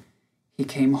day, he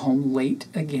came home late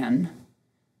again,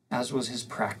 as was his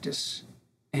practice,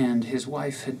 and his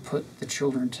wife had put the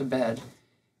children to bed,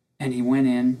 and he went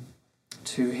in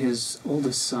to his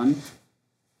oldest son,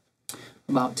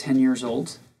 about 10 years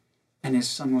old, and his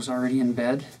son was already in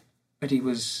bed, but he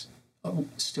was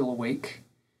still awake,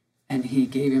 and he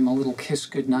gave him a little kiss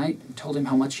goodnight and told him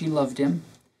how much he loved him.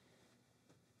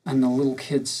 And the little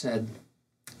kid said,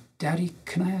 "Daddy,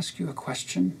 can I ask you a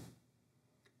question?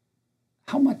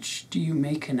 How much do you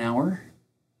make an hour?"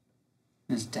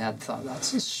 And his dad thought,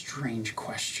 that's a strange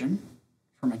question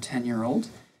from a 10-year-old.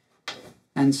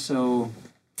 And so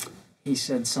he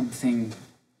said something.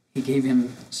 He gave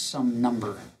him some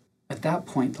number. At that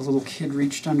point, the little kid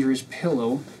reached under his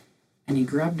pillow and he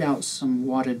grabbed out some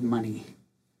wadded money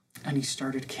and he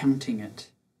started counting it.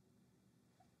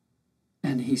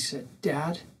 And he said,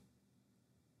 "Dad,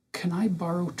 can I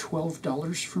borrow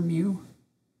 $12 from you?"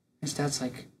 His dad's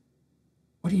like,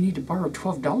 "What do you need to borrow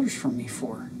 $12 from me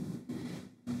for?"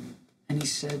 And he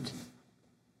said,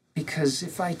 "Because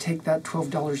if I take that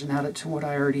 $12 and add it to what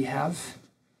I already have,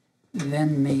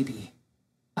 then maybe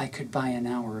I could buy an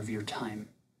hour of your time."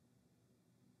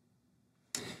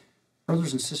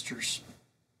 Brothers and sisters,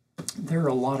 there are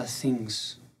a lot of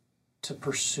things to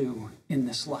pursue in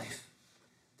this life.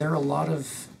 There are a lot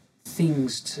of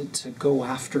things to go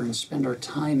after and spend our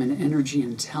time and energy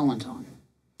and talent on.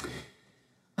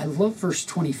 I love verse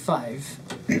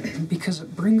 25 because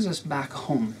it brings us back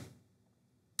home.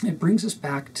 It brings us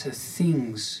back to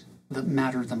things that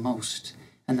matter the most.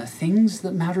 And the things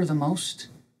that matter the most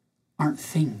aren't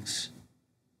things.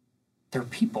 They're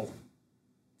people.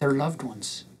 They're loved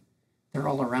ones. They're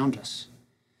all around us.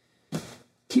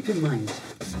 Keep in mind,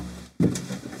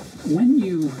 when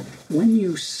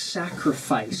you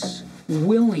sacrifice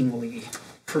willingly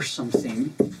for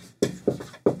something,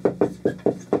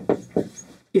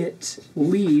 it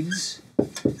leads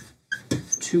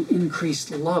to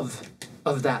increased love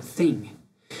of that thing.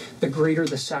 The greater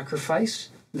the sacrifice,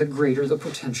 the greater the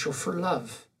potential for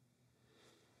love.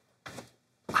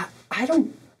 I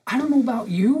don't know about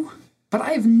you, but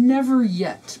I have never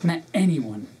yet met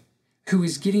anyone who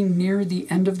is getting near the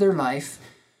end of their life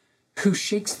who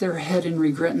shakes their head in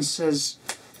regret and says,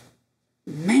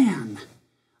 man,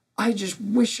 I just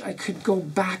wish I could go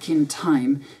back in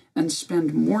time and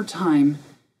spend more time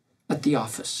at the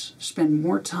office, spend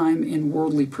more time in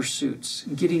worldly pursuits,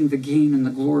 getting the gain and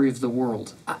the glory of the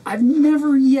world. I've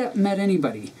never yet met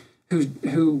anybody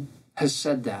who has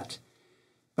said that.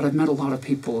 But I've met a lot of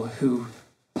people who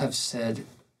have said,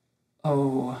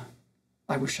 oh,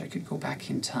 I wish I could go back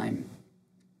in time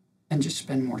and just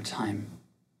spend more time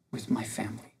with my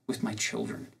family, with my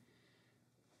children.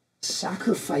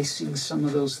 Sacrificing some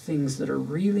of those things that are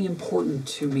really important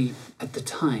to me at the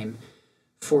time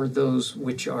for those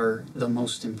which are the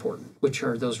most important, which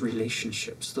are those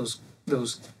relationships,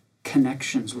 those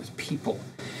connections with people.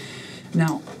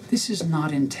 Now, this is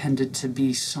not intended to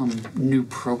be some new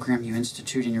program you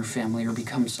institute in your family or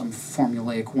become some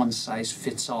formulaic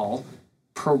one-size-fits-all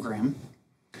program.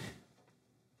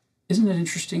 Isn't it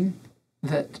interesting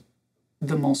that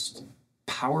the most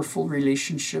powerful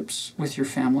relationships with your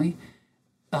family,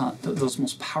 those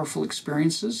most powerful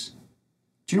experiences,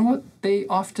 do you know what they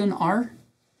often are?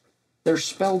 They're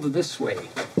spelled this way.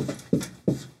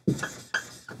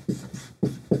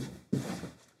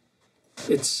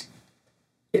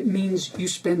 It means you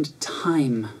spend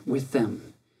time with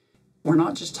them. We're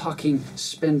not just talking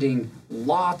spending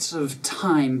lots of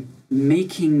time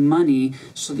making money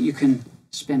so that you can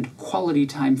spend quality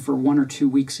time for 1 or 2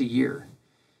 weeks a year.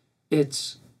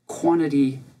 It's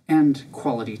quantity and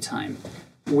quality time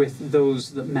with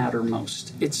those that matter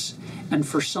most. And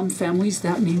for some families,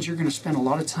 that means you're going to spend a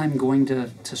lot of time going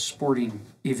to sporting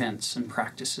events and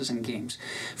practices and games.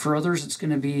 For others, it's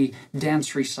going to be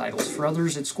dance recitals. For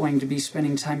others, it's going to be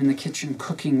spending time in the kitchen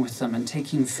cooking with them and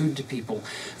taking food to people.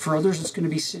 For others, it's going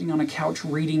to be sitting on a couch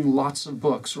reading lots of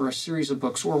books or a series of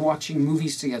books or watching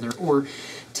movies together or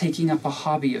taking up a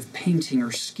hobby of painting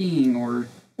or skiing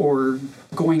or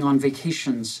going on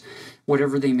vacations,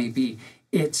 whatever they may be.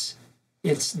 It's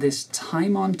this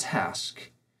time on task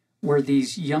where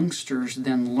these youngsters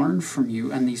then learn from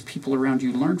you and these people around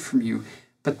you learn from you.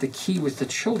 But the key with the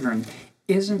children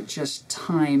isn't just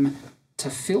time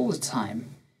to fill the time.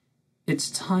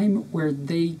 It's time where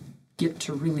they get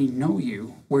to really know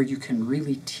you, where you can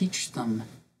really teach them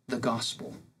the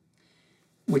gospel,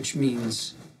 which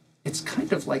means it's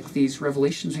kind of like these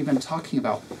revelations we've been talking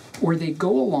about, where they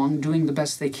go along doing the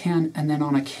best they can, and then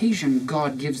on occasion,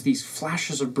 God gives these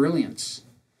flashes of brilliance.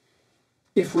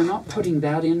 If we're not putting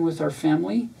that in with our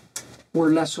family, we're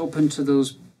less open to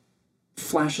those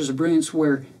flashes of brilliance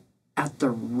where at the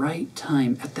right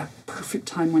time, at that perfect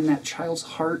time when that child's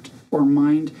heart or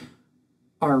mind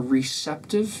are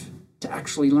receptive to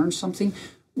actually learn something,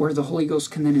 where the Holy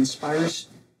Ghost can then inspire us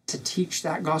to teach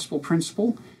that gospel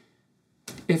principle.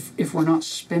 If we're not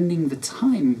spending the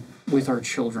time with our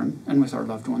children and with our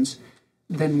loved ones,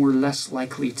 then we're less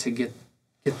likely to get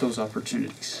those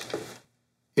opportunities.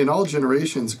 In all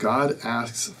generations, God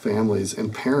asks families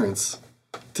and parents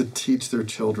to teach their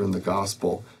children the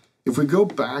gospel. If we go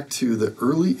back to the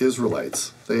early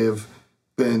Israelites, they have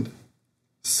been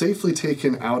safely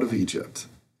taken out of Egypt,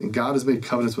 and God has made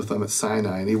covenants with them at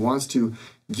Sinai, and he wants to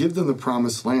give them the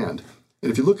promised land.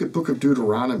 And if you look at book of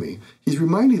Deuteronomy, he's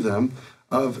reminding them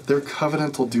of their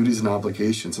covenantal duties and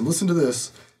obligations. And listen to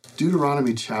this,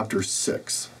 Deuteronomy chapter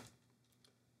 6.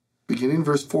 Beginning in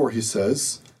verse 4, he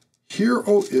says, "Hear,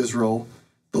 O Israel,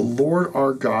 the Lord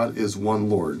our God is one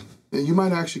Lord." And you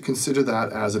might actually consider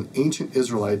that as an ancient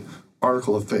Israelite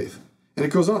article of faith. And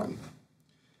it goes on.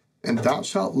 "And thou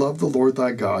shalt love the Lord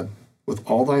thy God with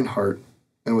all thine heart,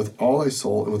 and with all thy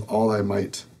soul, and with all thy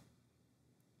might."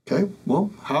 Okay,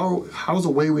 well, how's a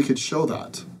way we could show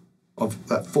that, of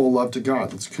that full love to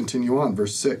God? Let's continue on,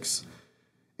 verse 6.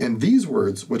 "And these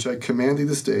words which I command thee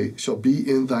this day shall be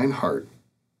in thine heart."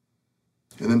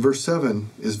 And then verse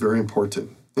 7 is very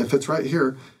important. It fits right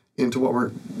here into what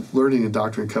we're learning in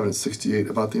Doctrine and Covenants 68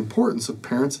 about the importance of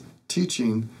parents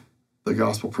teaching the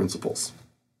gospel principles.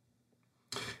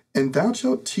 "And thou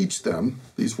shalt teach them,"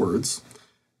 these words,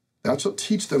 "thou shalt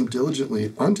teach them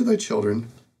diligently unto thy children,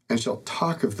 and shalt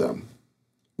talk of them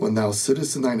when thou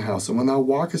sittest in thine house, and when thou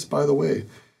walkest by the way,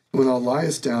 and when thou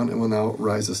liest down, and when thou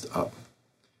risest up."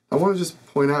 I want to just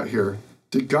point out here,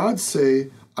 did God say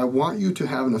I want you to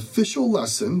have an official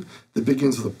lesson that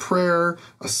begins with a prayer,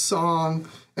 a song,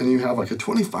 and you have like a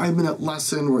 25-minute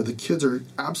lesson where the kids are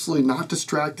absolutely not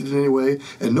distracted in any way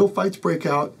and no fights break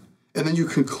out. And then you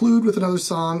conclude with another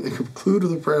song and conclude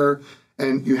with a prayer,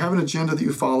 and you have an agenda that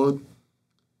you followed.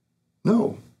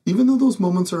 No, even though those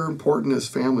moments are important as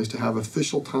families to have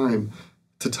official time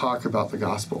to talk about the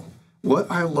gospel, what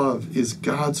I love is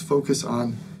God's focus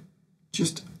on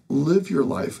just live your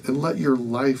life and let your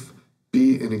life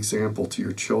be an example to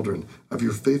your children of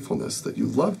your faithfulness, that you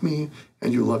love me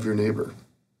and you love your neighbor.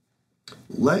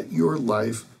 Let your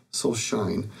life so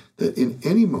shine that in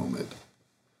any moment,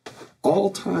 all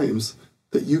times,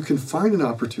 that you can find an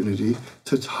opportunity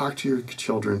to talk to your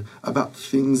children about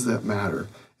things that matter.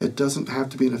 It doesn't have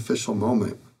to be an official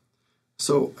moment.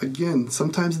 So again,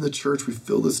 sometimes in the church, we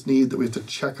feel this need that we have to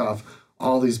check off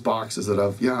all these boxes that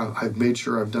I've made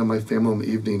sure I've done my family in the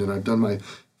evening and I've done my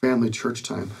family church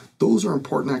time. Those are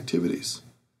important activities.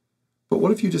 But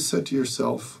what if you just said to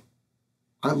yourself,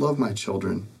 I love my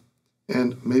children,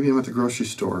 and maybe I'm at the grocery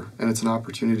store and it's an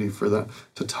opportunity for them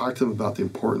to talk to them about the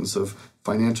importance of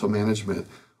financial management,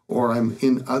 or I'm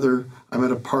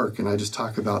at a park and I just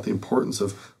talk about the importance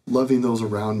of loving those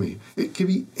around me. It could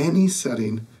be any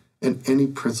setting and any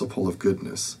principle of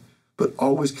goodness, but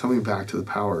always coming back to the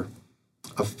power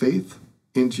of faith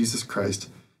in Jesus Christ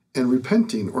and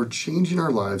repenting or changing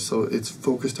our lives so it's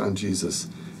focused on Jesus.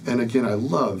 And again, I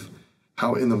love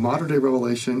how in the modern day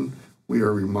revelation, we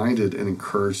are reminded and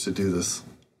encouraged to do this,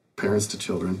 parents to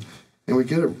children. And we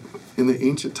get it in the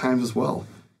ancient times as well.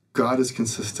 God is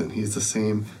consistent. He's the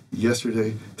same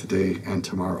yesterday, today, and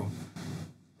tomorrow.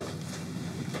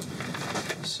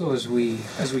 So as we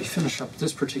finish up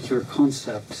this particular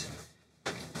concept,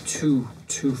 two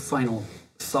final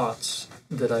thoughts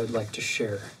that I would like to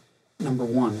share. Number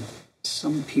one,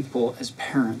 some people as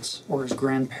parents or as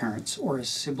grandparents or as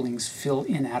siblings feel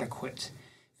inadequate,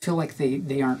 feel like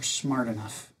they aren't smart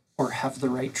enough or have the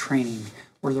right training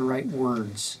or the right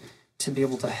words to be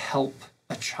able to help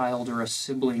a child or a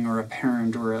sibling or a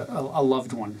parent or a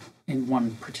loved one in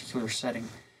one particular setting.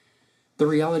 The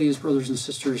reality is, brothers and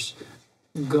sisters,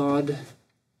 God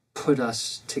put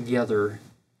us together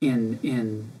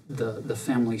in the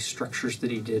family structures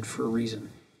that he did for a reason.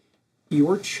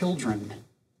 Your children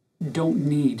don't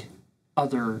need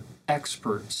other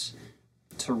experts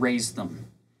to raise them.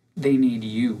 They need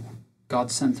you.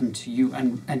 God sent them to you,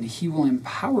 and he will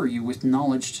empower you with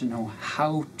knowledge to know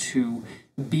how to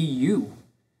be you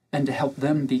and to help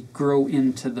them grow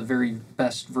into the very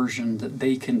best version that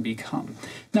they can become.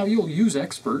 Now, you'll use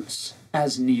experts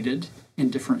as needed in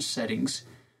different settings,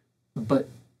 but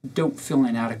don't feel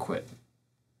inadequate.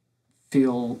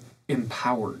 Feel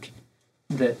empowered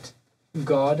that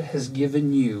God has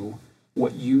given you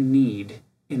what you need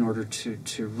in order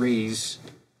to raise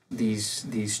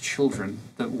these children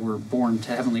that were born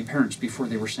to heavenly parents before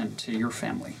they were sent to your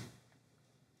family.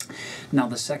 Now,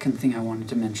 the second thing I wanted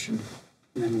to mention,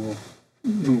 and then we'll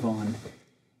move on,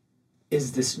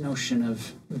 is this notion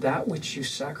of that which you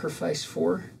sacrifice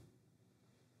for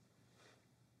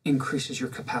increases your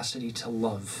capacity to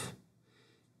love.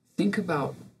 Think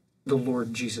about the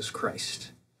Lord Jesus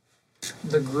Christ.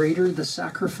 The greater the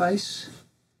sacrifice,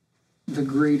 the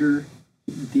greater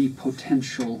the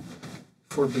potential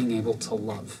for being able to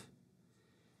love.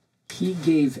 He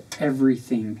gave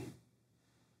everything.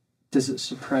 Does it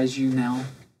surprise you now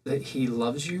that he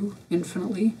loves you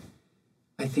infinitely?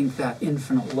 I think that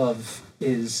infinite love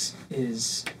is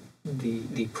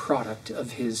the product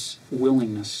of his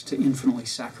willingness to infinitely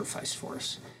sacrifice for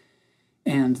us.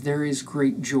 And there is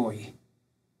great joy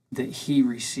that he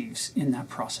receives in that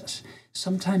process.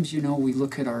 Sometimes, we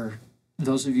look at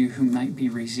those of you who might be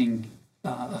raising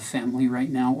a family right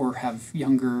now or have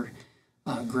younger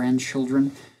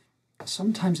grandchildren,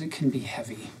 sometimes it can be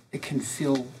heavy. It can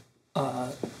feel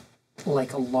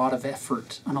like a lot of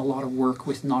effort and a lot of work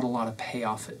with not a lot of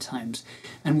payoff at times.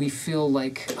 And we feel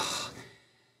like,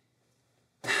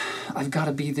 I've got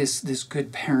to be this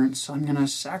good parent, so I'm going to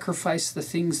sacrifice the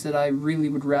things that I really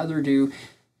would rather do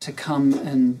to come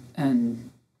and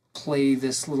play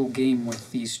this little game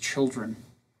with these children.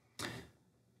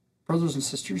 Brothers and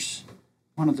sisters,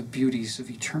 one of the beauties of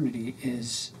eternity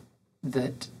is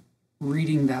that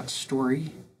reading that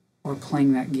story or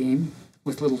playing that game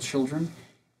with little children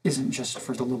isn't just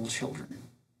for the little children.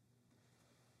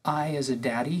 I, as a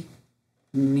daddy,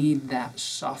 need that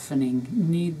softening,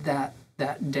 need that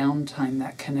downtime,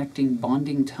 that connecting,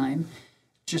 bonding time,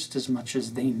 just as much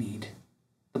as they need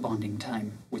the bonding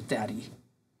time with daddy.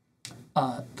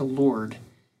 The Lord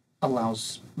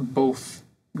allows both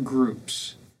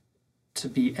groups to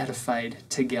be edified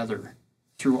together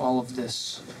through all of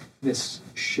this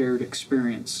shared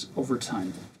experience over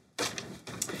time.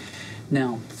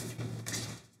 Now,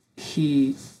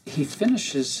 he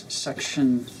finishes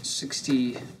section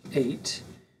 68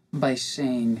 by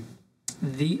saying,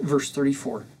 verse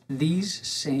 34, "These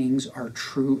sayings are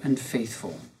true and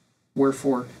faithful,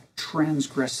 wherefore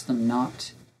transgress them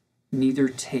not, neither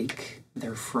take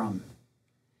therefrom."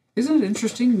 Isn't it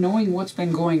interesting knowing what's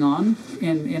been going on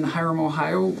in Hiram,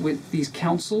 Ohio with these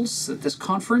councils at this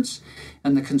conference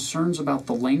and the concerns about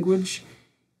the language?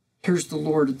 Here's the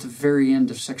Lord at the very end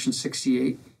of section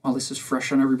 68, while this is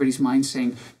fresh on everybody's mind,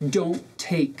 saying, don't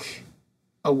take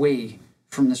away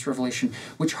from this revelation,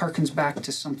 which harkens back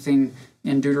to something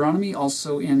in Deuteronomy,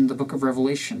 also in the book of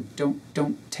Revelation.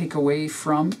 Don't take away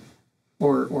from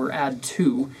or add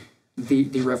to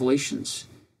the revelations.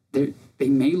 They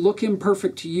may look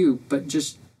imperfect to you, but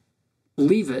just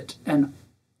leave it, and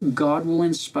God will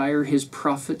inspire his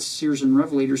prophets, seers, and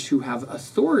revelators who have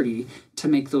authority to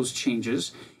make those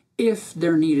changes if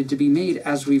they're needed to be made,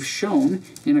 as we've shown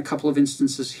in a couple of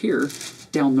instances here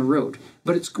down the road.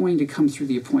 But it's going to come through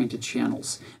the appointed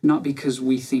channels, not because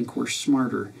we think we're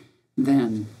smarter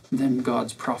than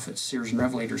God's prophets, seers, and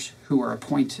revelators who are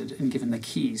appointed and given the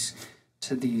keys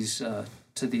to these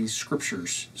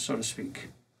scriptures, so to speak.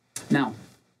 Now,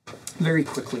 very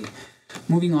quickly,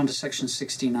 moving on to section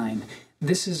 69,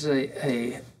 this is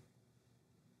a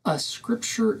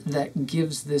scripture that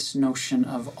gives this notion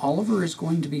of Oliver is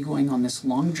going to be going on this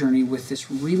long journey with this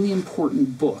really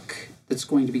important book that's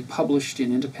going to be published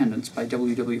in Independence by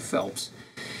W.W. Phelps.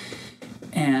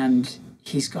 And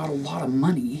he's got a lot of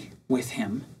money with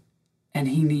him, and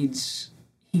he needs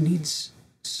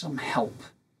some help.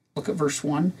 Look at verse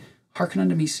 1. "Hearken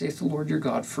unto me, saith the Lord your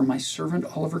God, for my servant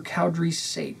Oliver Cowdery's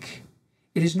sake.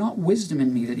 It is not wisdom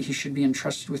in me that he should be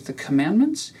entrusted with the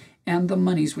commandments and the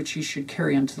monies which he should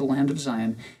carry unto the land of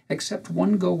Zion, except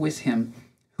one go with him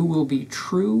who will be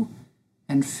true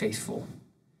and faithful."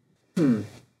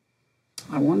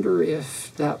 I wonder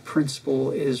if that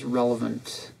principle is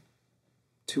relevant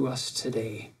to us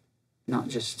today, not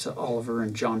just to Oliver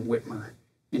and John Whitmer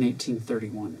in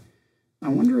 1831. I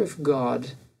wonder if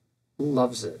God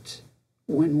loves it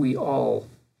when we all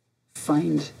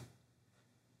find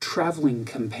traveling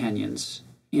companions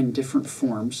in different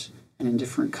forms and in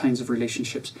different kinds of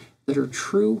relationships that are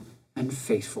true and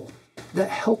faithful, that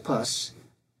help us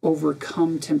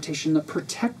overcome temptation, that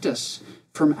protect us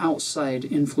from outside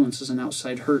influences and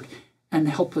outside hurt, and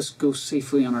help us go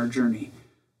safely on our journey.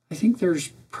 I think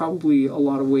there's probably a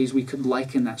lot of ways we could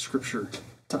liken that scripture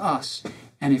to us,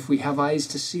 and if we have eyes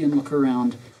to see and look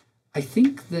around, I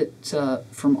think that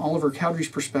from Oliver Cowdery's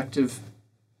perspective,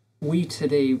 we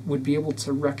today would be able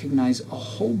to recognize a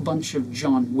whole bunch of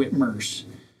John Whitmers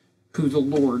who the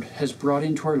Lord has brought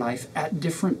into our life at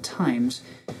different times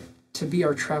to be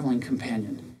our traveling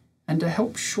companion and to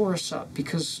help shore us up,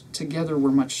 because together we're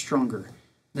much stronger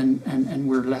and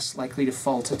we're less likely to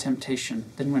fall to temptation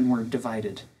than when we're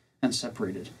divided and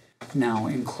separated. Now,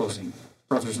 in closing,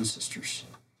 brothers and sisters,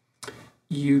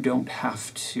 you don't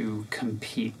have to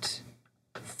compete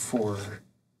for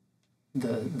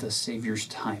the Savior's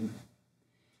time.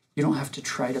 You don't have to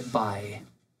try to buy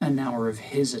an hour of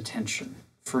his attention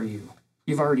for you.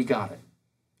 You've already got it,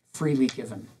 freely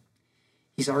given.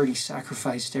 He's already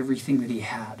sacrificed everything that he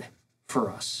had for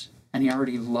us, and he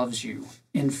already loves you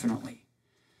infinitely.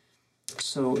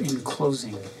 So in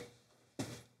closing,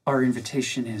 our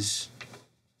invitation is,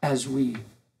 as we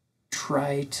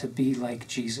try to be like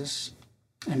Jesus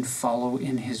and follow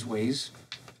in his ways,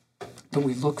 that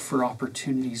we look for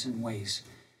opportunities and ways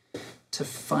to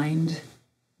find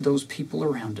those people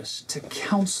around us, to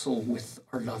counsel with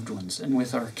our loved ones and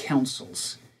with our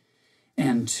counsels,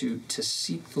 and to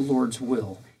seek the Lord's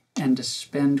will, and to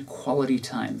spend quality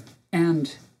time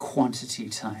and quantity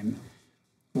time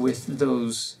with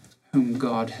those whom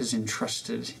God has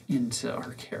entrusted into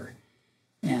our care.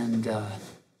 And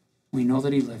we know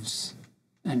that he lives,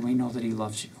 and we know that he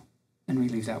loves you. And we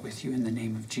leave that with you in the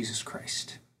name of Jesus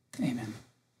Christ. Amen.